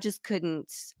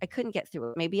couldn't get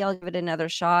through it. Maybe I'll give it another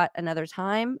shot another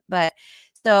time. But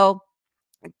so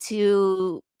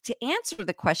to answer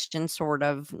the question, sort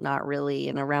of, not really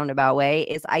in a roundabout way,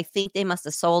 is I think they must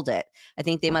have sold it. I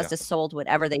think they must have sold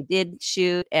whatever they did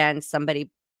shoot, and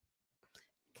somebody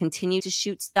continue to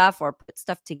shoot stuff or put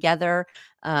stuff together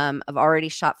of already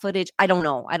shot footage. I don't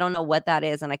know what that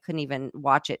is, and I couldn't even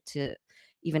watch it to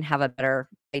even have a better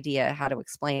idea how to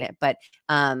explain it. But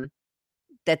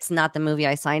that's not the movie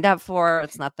I signed up for.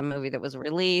 It's not the movie that was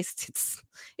released.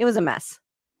 It was a mess,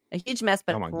 a huge mess,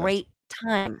 but a great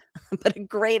time, but a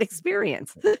great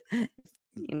experience.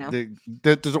 You know,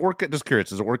 does it work? Just curious,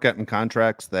 does it work out in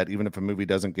contracts that even if a movie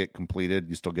doesn't get completed,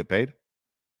 you still get paid?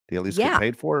 Do you at least get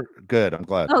paid for it? Good. I'm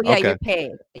glad. Oh, yeah, okay. You're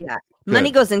paid. Yeah.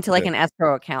 Money goes into like an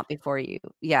escrow account before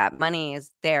money is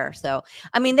there. So,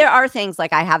 I mean, there are things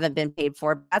like I haven't been paid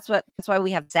for. That's why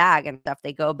we have SAG and stuff.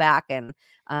 They go back and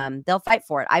they'll fight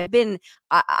for it.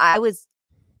 I was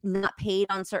not paid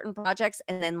on certain projects.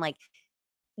 And then like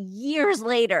years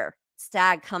later,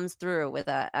 SAG comes through with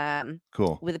a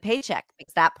with a paycheck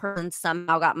because that person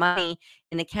somehow got money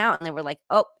in the account, and they were like,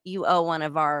 oh, you owe one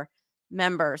of our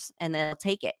members, and they'll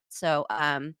take it. So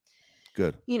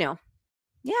good. You know,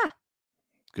 yeah.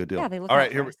 Good deal. Yeah, they look all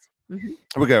right,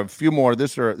 We got a few more.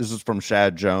 This is from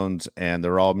Shad Jones, and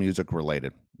they're all music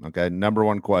related. Okay, number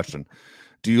one question: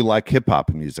 do you like hip hop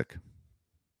music?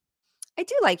 I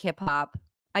do like hip hop.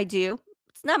 I do.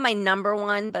 It's not my number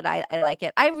one, but I like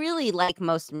it. I really like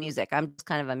most music. I'm just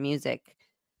kind of a music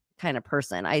kind of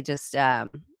person. I just I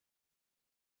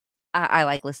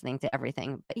like listening to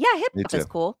everything. But yeah, hip Me hop is too.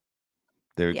 cool.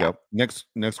 There you go.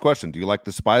 Next question: do you like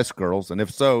the Spice Girls? And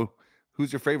if so,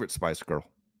 who's your favorite Spice Girl?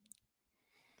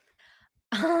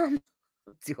 Do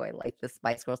I like the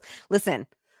Spice Girls? Listen,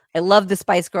 I love the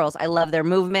Spice Girls. I love their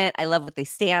movement. I love what they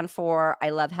stand for.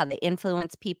 I love how they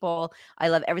influence people. I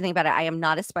love everything about it. I am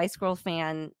not a Spice Girl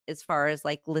fan as far as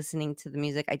like listening to the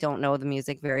music. I don't know the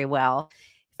music very well.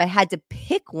 If I had to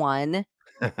pick one,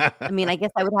 I mean, I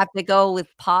guess I would have to go with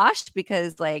Posh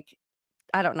because like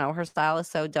I don't know, her style is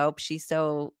so dope. She's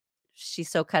so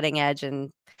cutting edge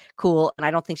and cool, and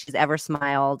I don't think she's ever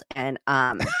smiled. And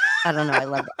I don't know,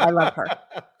 I love her.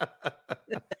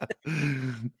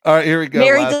 All right, here we go.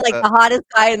 Married to like the hottest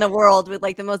guy in the world with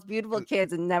like the most beautiful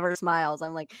kids and never smiles.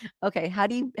 I'm like, okay, how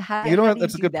do you know what? do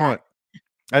That's you a good that? point.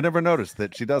 I never noticed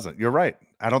that she doesn't. You're right.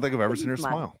 I don't think I've ever seen her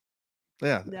smile.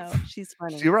 Yeah. No, she's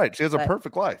funny. You're right. She has a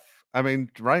perfect life. I mean,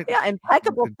 right? Yeah,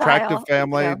 impeccable attractive style,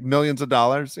 family, millions of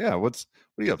dollars. Yeah. What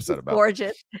are you upset about?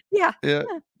 Gorgeous. Yeah. Yeah.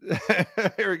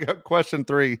 Here we go. Question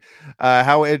 3.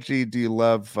 How edgy do you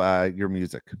love your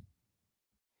music?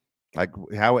 Like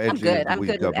how edgy? I'm good. I'm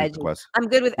good with edgy. I'm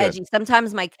good with edgy.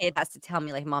 Sometimes my kid has to tell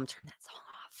me, like, Mom, turn that song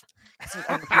off. Because there's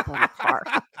other people in the car.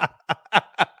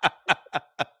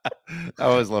 I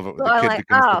always love it when the kid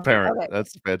becomes the parent. Okay.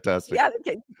 That's fantastic. Yeah, the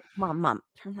kid, Mom,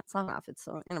 turn that song off. It's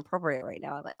so inappropriate right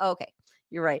now. I'm like, oh, okay,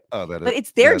 you're right. Oh, but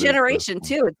it's their generation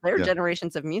too. It's their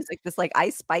generations of music. This like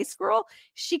Ice Spice Girl.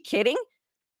 Is she kidding?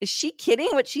 Is she kidding?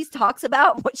 What she talks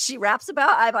about, what she raps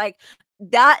about? I'm like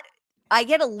that. I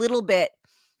get a little bit.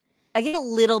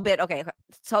 Okay,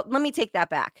 so let me take that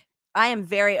back. I am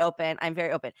very open. I'm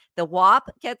very open. The WAP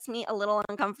gets me a little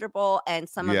uncomfortable, and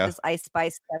some of this Ice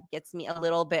Spice stuff gets me a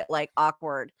little bit like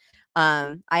awkward.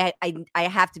 I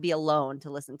have to be alone to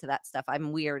listen to that stuff.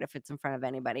 I'm weird if it's in front of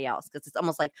anybody else because it's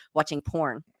almost like watching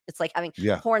porn. It's like having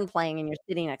porn playing and you're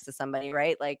sitting next to somebody,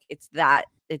 right? Like it's that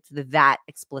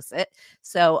explicit.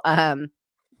 So I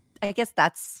guess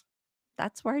that's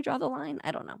where I draw the line.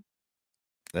 I don't know.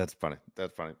 That's funny.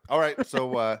 All right,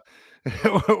 so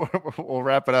we'll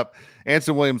wrap it up.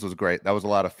 Anson Williams was great. That was a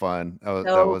lot of fun. That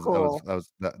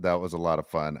was a lot of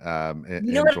fun.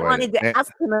 You know what I wanted to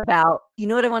ask him about? You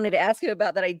know what I wanted to ask him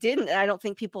about that I didn't, and I don't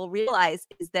think people realize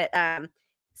is that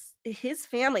his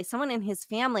family, someone in his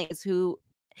family is who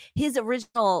his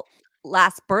original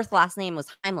last name was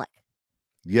Heimlich.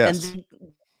 Yes. And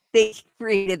they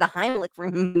created the Heimlich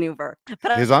maneuver.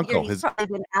 But his uncle he's probably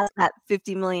been asked that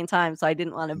 50 million times, so I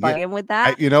didn't want to bug him with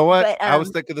that. You know what? But, I was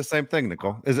thinking the same thing,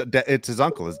 Nicole. It's his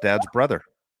uncle, his dad's brother.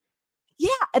 Yeah,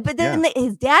 but then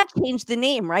his dad changed the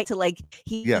name, right? To like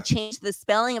he changed the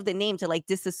spelling of the name to like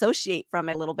disassociate from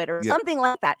it a little bit or something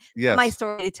like that. Yes. My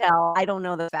story to tell. I don't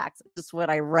know the facts. It's just what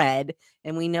I read,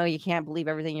 and we know you can't believe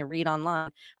everything you read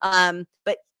online.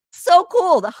 But so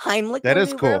cool, the Heimlich. That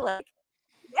is cool. Like,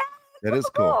 that is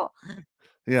cool.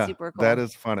 Yeah, super cool. That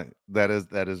is funny. That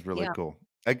is really cool.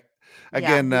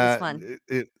 Again,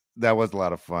 that was a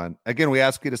lot of fun. Again, we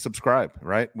ask you to subscribe,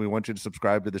 right? We want you to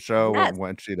subscribe to the show. Yes. We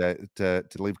want you to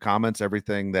leave comments,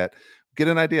 everything that get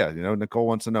an idea. Nicole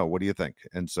wants to know, what do you think?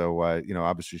 And so,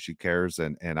 obviously she cares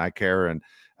and I care. And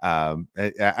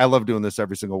I love doing this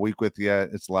every single week with you.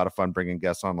 It's a lot of fun bringing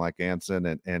guests on like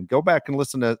Anson and go back and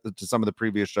listen to some of the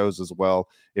previous shows as well.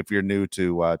 If you're new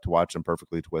to watching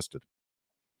Perfectly Twisted.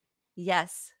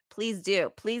 Yes, please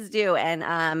do.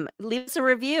 And leave us a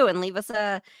review and leave us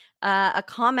a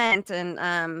comment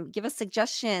and give us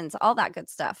suggestions, all that good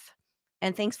stuff.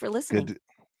 And thanks for listening.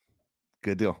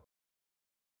 Good deal.